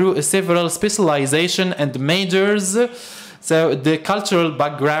 through several specialization and majors. So the cultural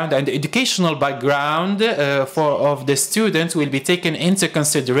background and educational background of the student will be taken into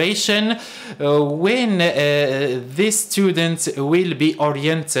consideration when this student will be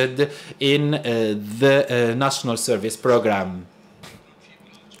oriented in the National Service Program.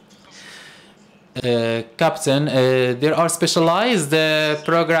 Captain, there are specialized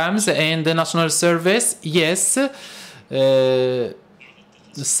programs in the National Service. Yes.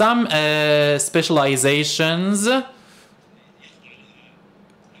 Some specializations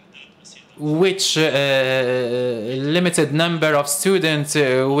which limited number of students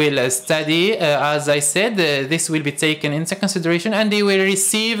will study. As I said, this will be taken into consideration, and they will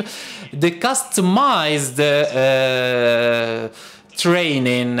receive the customized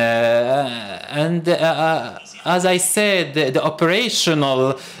training. And as I said, the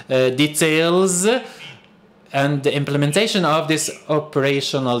operational details and the implementation of these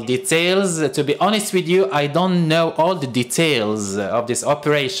operational details, to be honest with you, I don't know all the details of this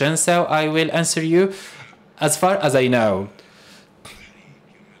operation, so I will answer you as far as I know.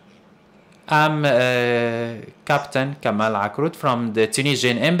 I'm Captain Kamal Akrut from the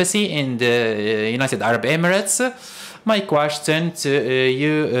Tunisian Embassy in the United Arab Emirates. My question to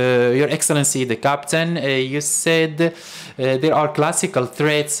you, Your Excellency, the Captain, you said there are classical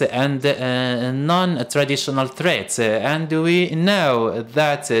threats and non-traditional threats, and we know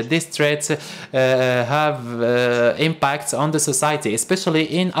that these threats have impacts on the society, especially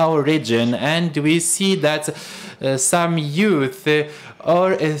in our region, and we see that some youth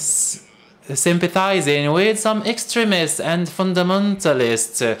are sympathizing with some extremists and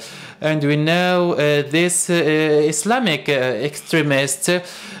fundamentalists. And we know this Islamic extremist,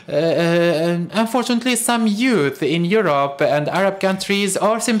 unfortunately, some youth in Europe and Arab countries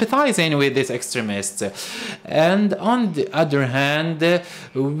are sympathizing with this extremist. And on the other hand,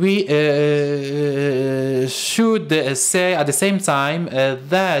 we should say at the same time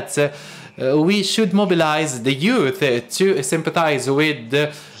that we should mobilize the youth to sympathize with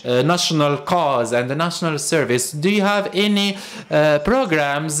the national cause and the national service. Do you have any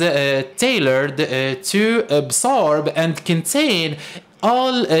programs tailored to absorb and contain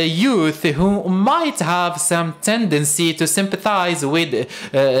all youth who might have some tendency to sympathize with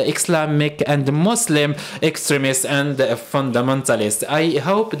Islamic and Muslim extremists and fundamentalists? I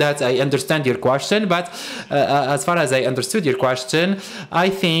hope that I understand your question, but as far as I understood your question, I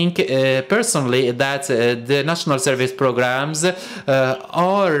think personally that the national service programs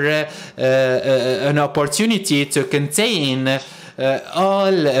are an opportunity to contain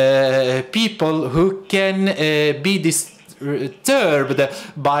all people who can be disturbed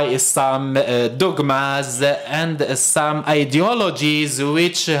by some dogmas and some ideologies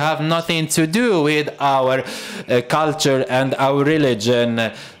which have nothing to do with our culture and our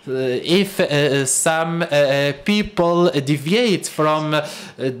religion. If some people deviate from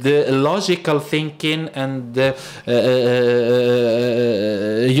the logical thinking and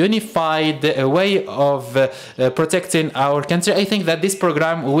unified way of protecting our country, I think that this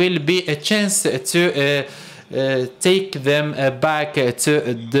program will be a chance to take them back to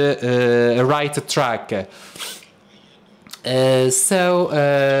the right track.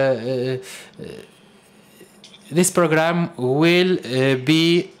 This program will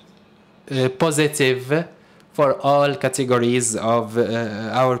be positive for all categories of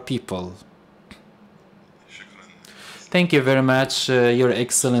our people. Thank you very much, Your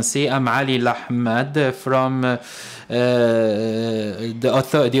Excellency. I'm Ali Lahmad from the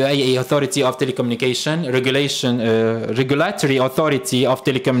UAE Authority of Telecommunication, Regulatory Authority of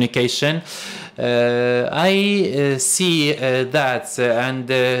Telecommunication. I see that, and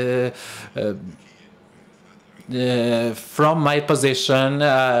from my position,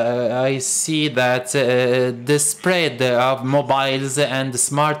 I see that the spread of mobiles and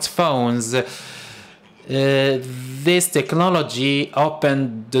smartphones, this technology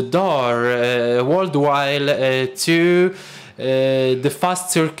opened the door worldwide to the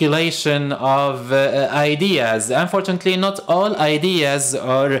fast circulation of ideas. Unfortunately, not all ideas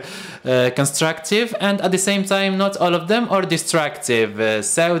are constructive, and at the same time not all of them are destructive.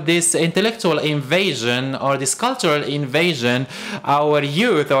 So this intellectual invasion or this cultural invasion our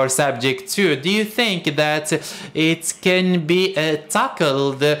youth are subject to, do you think that it can be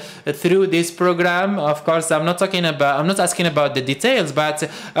tackled through this program? Of course, I'm not asking about the details, but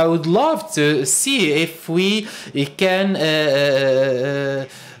I would love to see if we can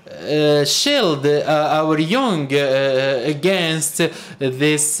shield our young against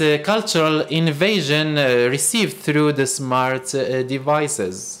this cultural invasion received through the smart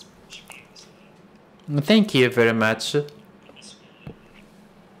devices. Thank you very much.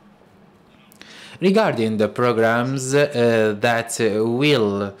 Regarding the programs that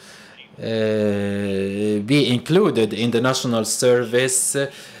will be included in the national service,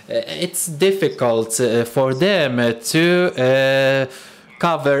 it's difficult for them to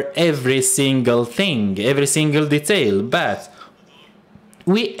cover every single thing, every single detail, but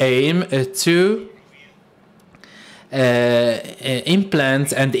we aim to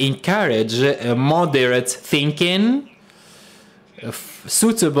implant and encourage moderate thinking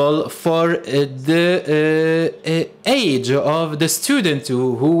suitable for the age of the student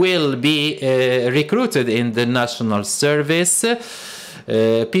who will be recruited in the national service.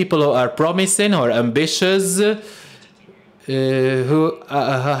 People who are promising or ambitious, who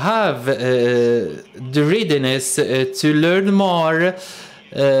have the readiness to learn more.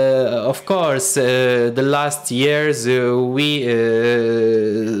 Of course, the last years we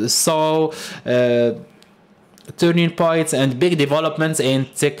saw turning points and big developments in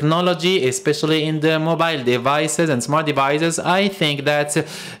technology, especially in the mobile devices and smart devices. I think that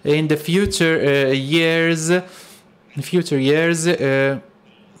in the future years,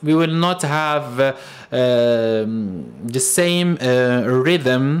 we will not have the same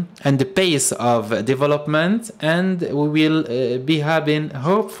rhythm and the pace of development, and we will be having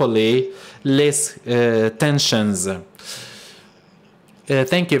hopefully less tensions.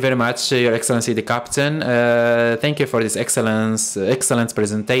 Thank you very much, Your Excellency the Captain. Thank you for this excellent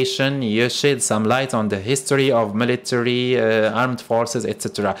presentation. You shed some light on the history of military, armed forces,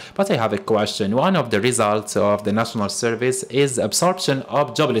 etc. But I have a question. One of the results of the national service is absorption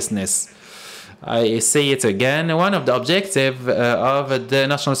of joblessness. I say it again, one of the objectives of the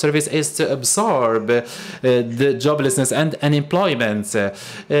national service is to absorb the joblessness and unemployment.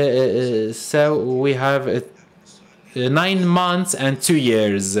 So we have 9 months and 2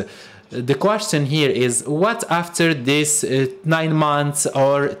 years. The question here is, what after this 9 months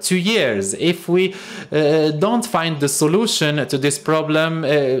or 2 years? If we don't find the solution to this problem,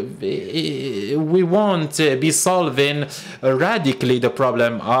 we won't be solving radically the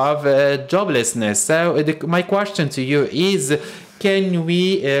problem of joblessness. So my question to you is, can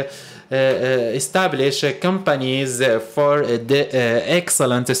we establish companies for the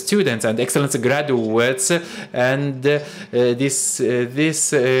excellent students and excellent graduates, and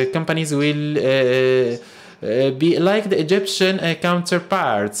these companies will be like the Egyptian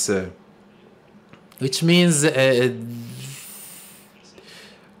counterparts, which means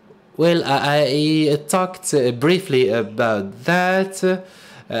well, I talked briefly about that.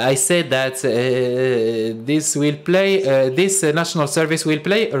 I said that this national service will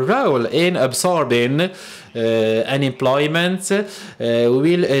play a role in absorbing unemployment. We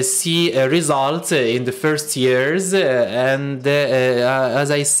will see a result in the first years, and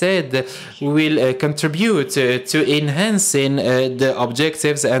as I said, we will contribute to enhancing the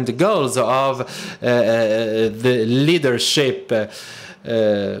objectives and the goals of the leadership.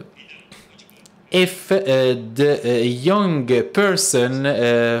 If the young person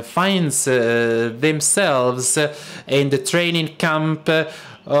finds themselves in the training camp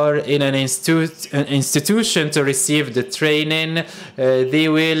or in an institution to receive the training, they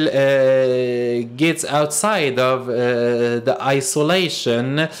will get outside of the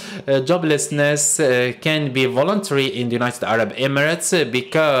isolation. Joblessness can be voluntary in the United Arab Emirates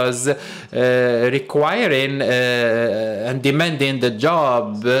because requiring and demanding the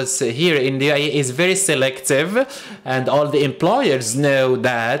jobs here in the UAE is very selective, and all the employers know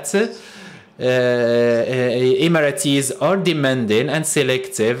that. Emiratis are demanding and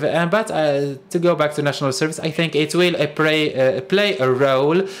selective, but to go back to national service, I think it will play a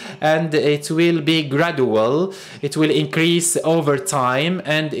role, and it will be gradual. It will increase over time,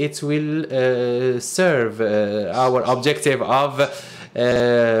 and it will serve our objective of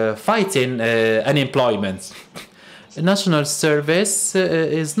fighting unemployment. National service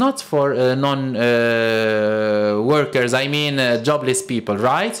is not for non-workers, I mean jobless people,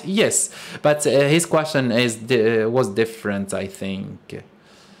 right? Yes, but his question was different, I think.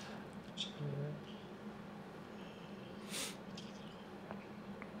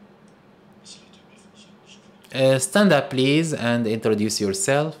 Stand up, please, and introduce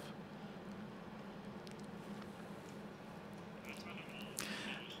yourself.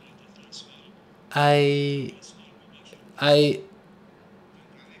 I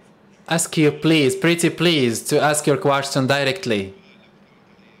ask you, please, pretty please, to ask your question directly.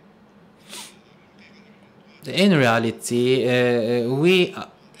 In reality, we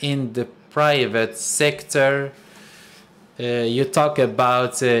in the private sector, you talk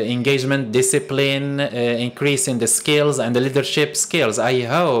about engagement, discipline, increase in the skills and the leadership skills. I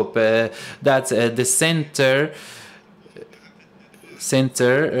hope that the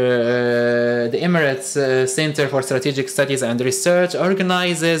the Emirates Center for Strategic Studies and Research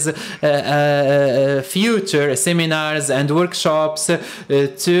organizes future seminars and workshops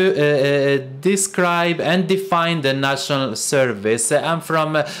to describe and define the national service. I'm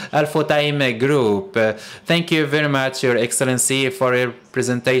from Al-Futtaim Group. Thank you very much, Your Excellency, for your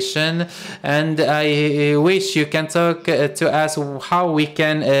presentation, and I wish you can talk to us how we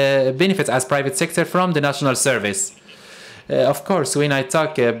can benefit as private sector from the national service. Of course, when I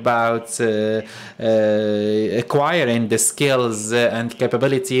talk about acquiring the skills and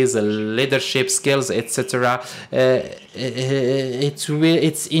capabilities, leadership skills, etc., it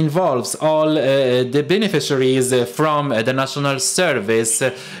involves all the beneficiaries from the national service,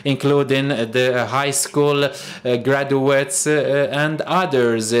 including the high school graduates and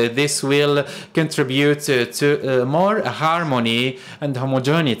others. This will contribute to more harmony and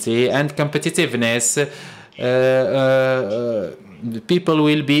homogeneity and competitiveness. People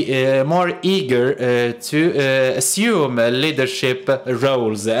will be more eager to assume leadership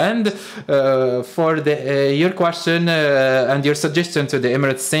roles. And for your question and your suggestion to the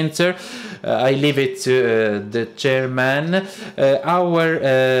Emirates Center, I leave it to the chairman. Our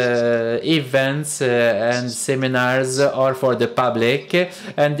events and seminars are for the public,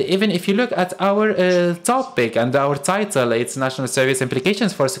 and even if you look at our topic and our title, it's National Service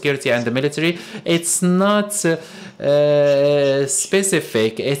Implications for Security and the Military, it's not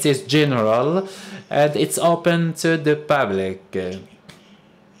specific, it is general, and it's open to the public.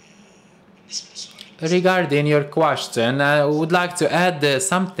 Regarding your question, I would like to add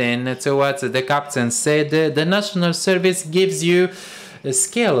something to what the captain said. The national service gives you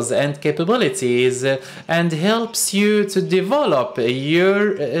skills and capabilities and helps you to develop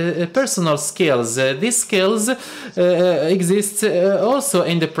your personal skills. These skills exist also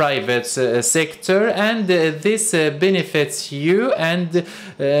in the private sector, and this benefits you and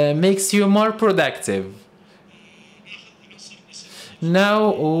makes you more productive.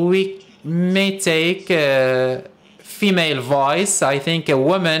 Now we may take a female voice. I think a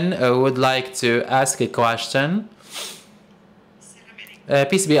woman would like to ask a question.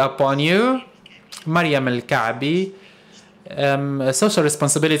 Peace be upon you. Mariam Al-Ka'bi, social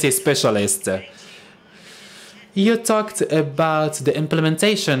responsibility specialist. You talked about the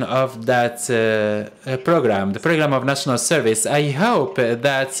implementation of that program, the program of national service. I hope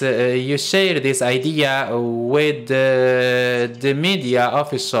that you share this idea with the media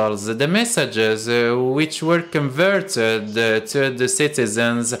officials. The messages which were converted to the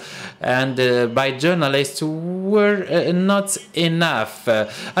citizens and by journalists were not enough.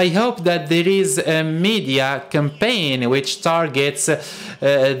 I hope that there is a media campaign which targets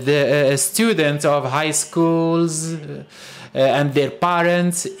the students of high schools and their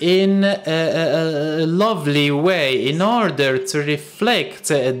parents in a lovely way in order to reflect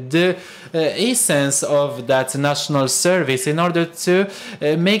the essence of that national service, in order to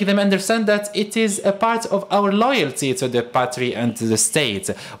make them understand that it is a part of our loyalty to the country and to the state.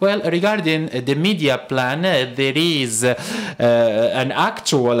 Well, regarding the media plan, there is an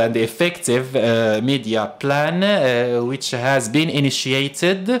actual and effective media plan which has been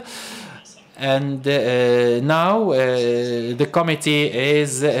initiated. And now the committee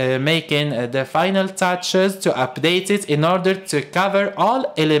is making the final touches to update it in order to cover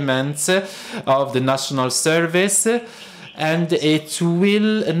all elements of the national service, and it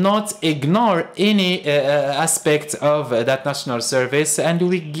will not ignore any aspect of that national service, and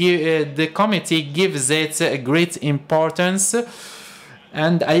the committee gives it great importance,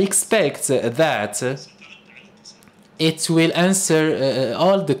 and I expect that it will answer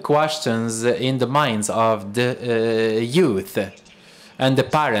all the questions in the minds of the youth and the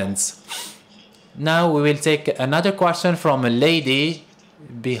parents. Now we will take another question from a lady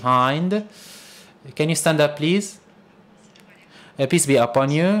behind. Can you stand up, please? Peace be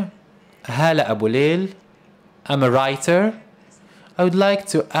upon you. Hala Abu Lail. I'm a writer. I would like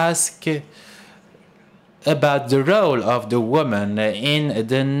to ask about the role of the woman in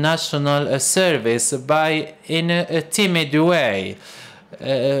the national service in a timid way.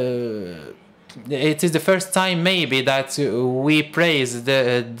 it is the first time maybe that we praise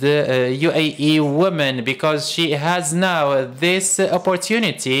the UAE woman, because she has now this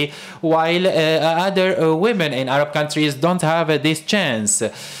opportunity, while other women in Arab countries don't have this chance.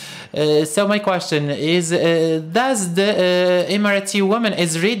 So my question is, does the Emirati woman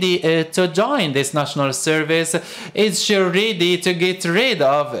is ready to join this national service? Is she ready to get rid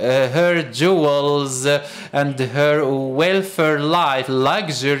of her jewels and her welfare life,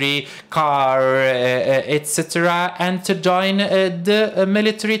 luxury car, etc., and to join the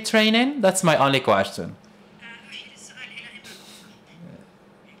military training? That's my only question.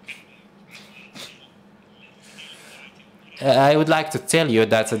 I would like to tell you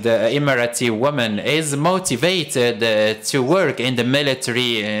that the Emirati woman is motivated to work in the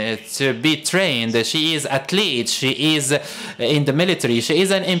military, to be trained. She is athlete. She is in the military. She is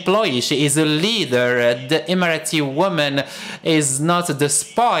an employee. She is a leader. The Emirati woman is not the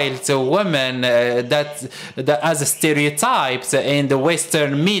spoiled woman that as stereotyped in the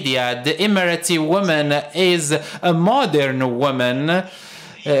Western media. The Emirati woman is a modern woman.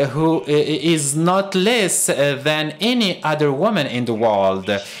 Who is not less than any other woman in the world.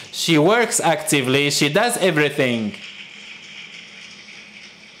 She works actively, she does everything.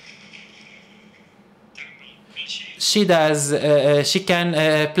 She can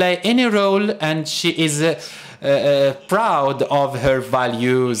play any role, and she is proud of her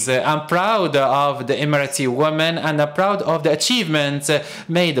values. I'm proud of the Emirati woman, and I'm proud of the achievements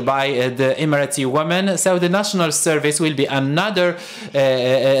made by the Emirati woman. So the national service will be another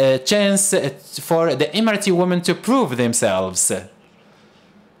chance for the Emirati women to prove themselves.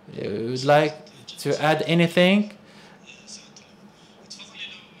 You would like to add anything?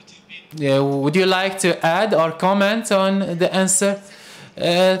 Would you like to add or comment on the answer?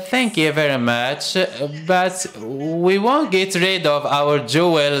 Thank you very much, but we won't get rid of our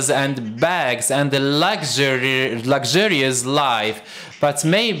jewels and bags and the luxurious life, but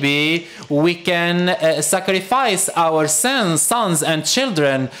maybe we can sacrifice our sons and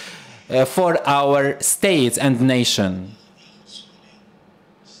children for our state and nation.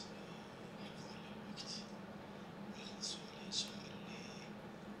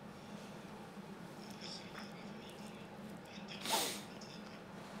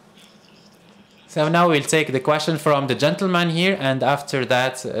 So now we'll take the question from the gentleman here, and after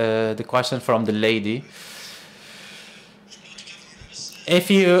that, the question from the lady. If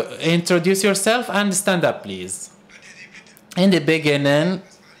you introduce yourself and stand up, please. In the beginning,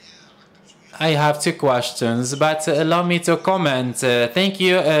 I have two questions, but allow me to comment. Thank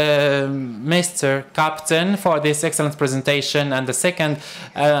you, Mr. Captain, for this excellent presentation. And the second,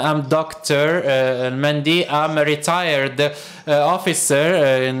 I'm Dr. Mendy. I'm a retired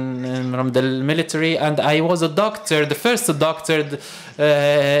officer from the military, and I was a doctor, the first doctor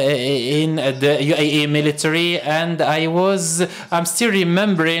in the UAE military, and I'm still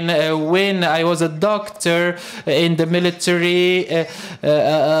remembering when I was a doctor in the military,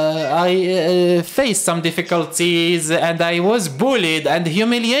 I faced some difficulties and I was bullied and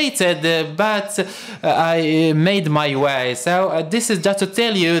humiliated, but I made my way. So this is just to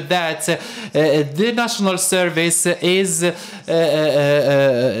tell you that the national service is a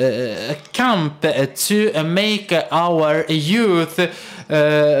camp to make our youth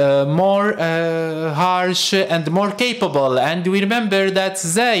more harsh and more capable. And we remember that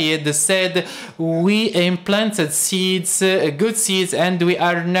Zayid said we implanted seeds, good seeds, and we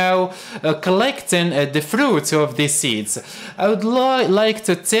are now collecting the fruits of these seeds. I would like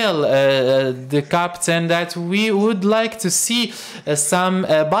to tell the captain that we would like to see some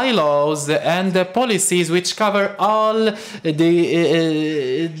bylaws and policies which cover all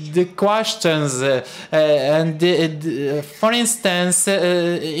the questions. For instance,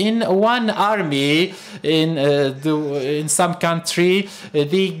 in one army in some country,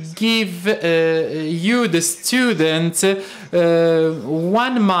 they give you, the student,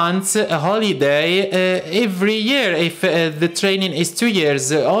 1 month holiday every year if the training is 2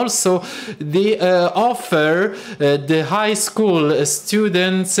 years. Also, they offer the high school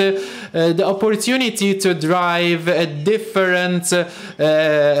students the opportunity to drive different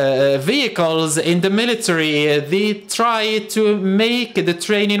vehicles in the military. They try to make the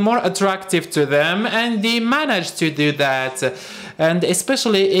training more attractive to them, and they manage to do that. And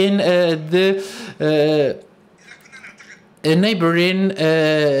especially in the neighboring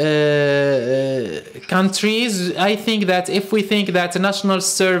countries. I think that if we think that national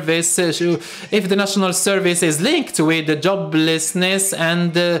service, if the national service is linked with the joblessness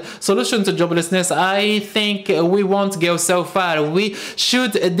and the solution to joblessness, I think we won't go so far. We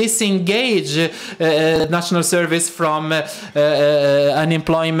should disengage national service from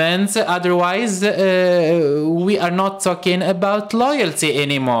unemployment. Otherwise, we are not talking about loyalty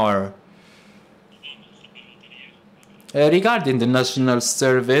anymore. Regarding the national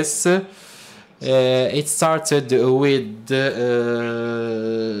service, it started with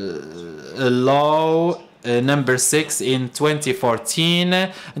law number 6 in 2014.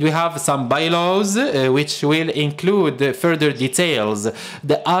 And we have some bylaws which will include further details.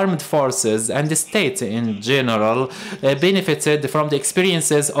 The armed forces and the state in general benefited from the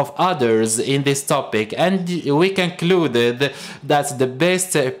experiences of others in this topic, and we concluded that the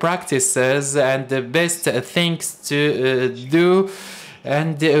best practices and the best things to do,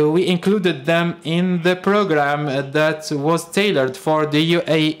 and we included them in the program that was tailored for the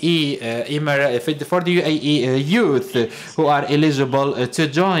UAE for the UAE youth who are eligible to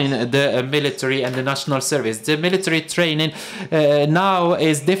join the military and the national service. The military training now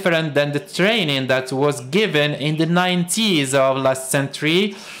is different than the training that was given in the 90s of last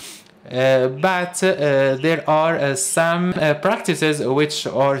century. But there are some practices which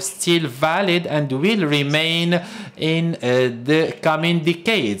are still valid and will remain in the coming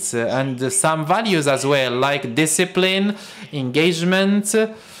decades, and some values as well, like discipline, engagement.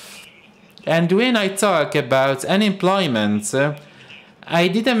 And when I talk about unemployment, I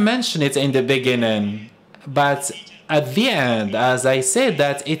didn't mention it in the beginning, but at the end, as I said,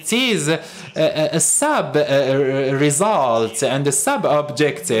 that it is a sub-result and a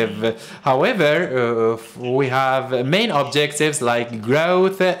sub-objective. However, we have main objectives like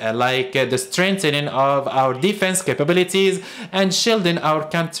growth, like the strengthening of our defense capabilities and shielding our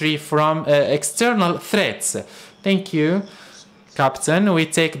country from external threats. Thank you, Captain. We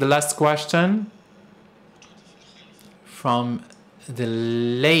take the last question from the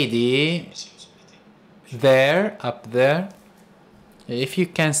lady there, up there. If you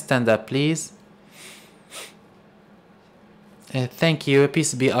can stand up, please. Thank you.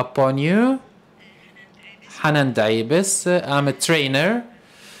 Peace be upon you. Hanan Daibis. I'm a trainer.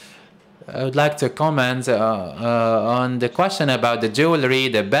 I would like to comment on the question about the jewelry,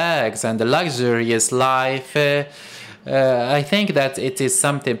 the bags, and the luxurious life. I think that it is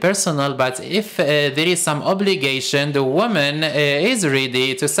something personal, but if there is some obligation, the woman is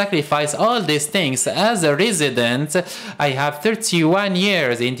ready to sacrifice all these things. As a resident, I have 31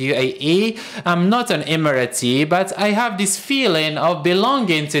 years in the UAE. I'm not an Emirati, but I have this feeling of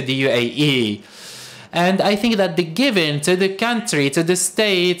belonging to the UAE. And I think that the giving to the country, to the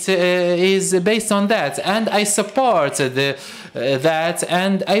state, is based on that. And I support that,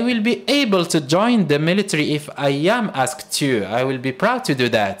 and I will be able to join the military if I am asked to. I will be proud to do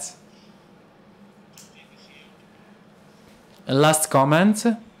that. Last comment.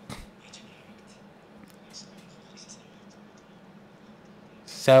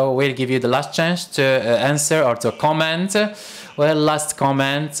 So we'll give you the last chance to answer or to comment. Well, last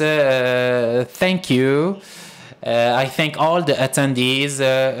comment. Thank you. I thank all the attendees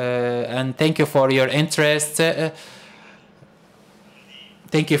and thank you for your interest.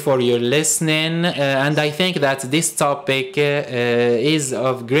 Thank you for your listening. And I think that this topic is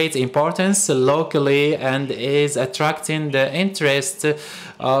of great importance locally and is attracting the interest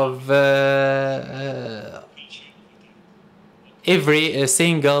of every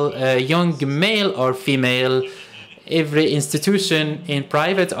single young male or female, every institution in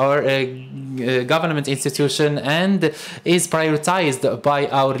private or government institution, and is prioritized by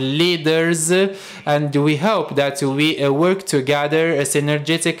our leaders. And we hope that we work together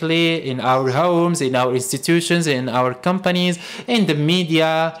synergetically in our homes, in our institutions, in our companies, in the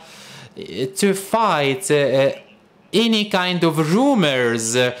media, to fight any kind of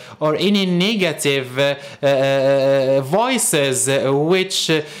rumors or any negative voices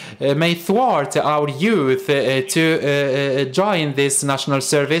which may thwart our youth to join this national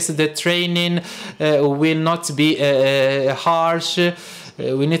service. The training will not be harsh.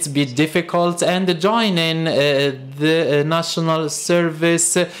 We need to be difficult, and joining the national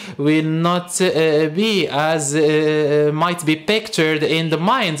service will not be as might be pictured in the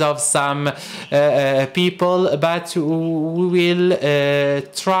minds of some people, but we will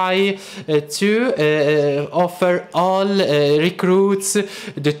try to offer all recruits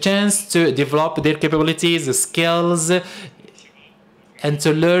the chance to develop their capabilities, skills, and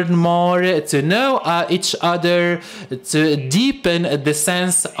to learn more, to know each other, to deepen the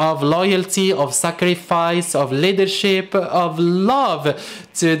sense of loyalty, of sacrifice, of leadership, of love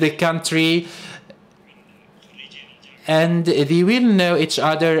to the country. and they will know each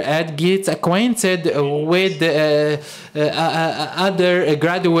other and get acquainted with other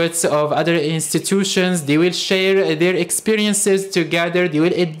graduates of other institutions. They will share their experiences together. They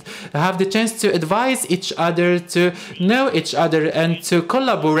will have the chance to advise each other, to know each other, and to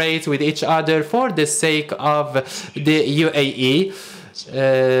collaborate with each other for the sake of the UAE.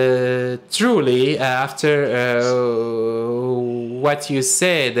 Truly, after what you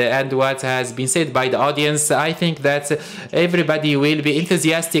said and what has been said by the audience, I think that everybody will be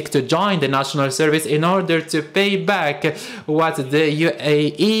enthusiastic to join the national service in order to pay back what the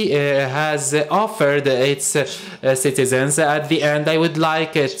UAE has offered its citizens. At the end, I would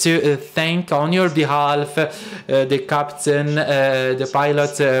like to thank on your behalf the captain, the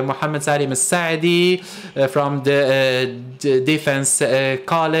pilot Mohamed Al-Saadi from the Defense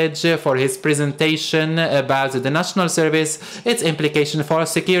College for his presentation about the national service, its implication for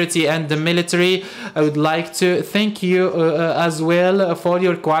security and the military. I would like to thank you as well for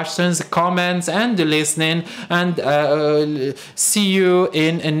your questions, comments, and listening, and see you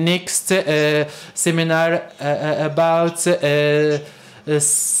in a next seminar about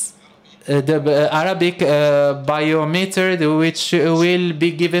the Arabic biometer, which will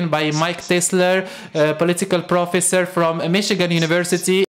be given by Mike Tesler, political professor from Michigan University.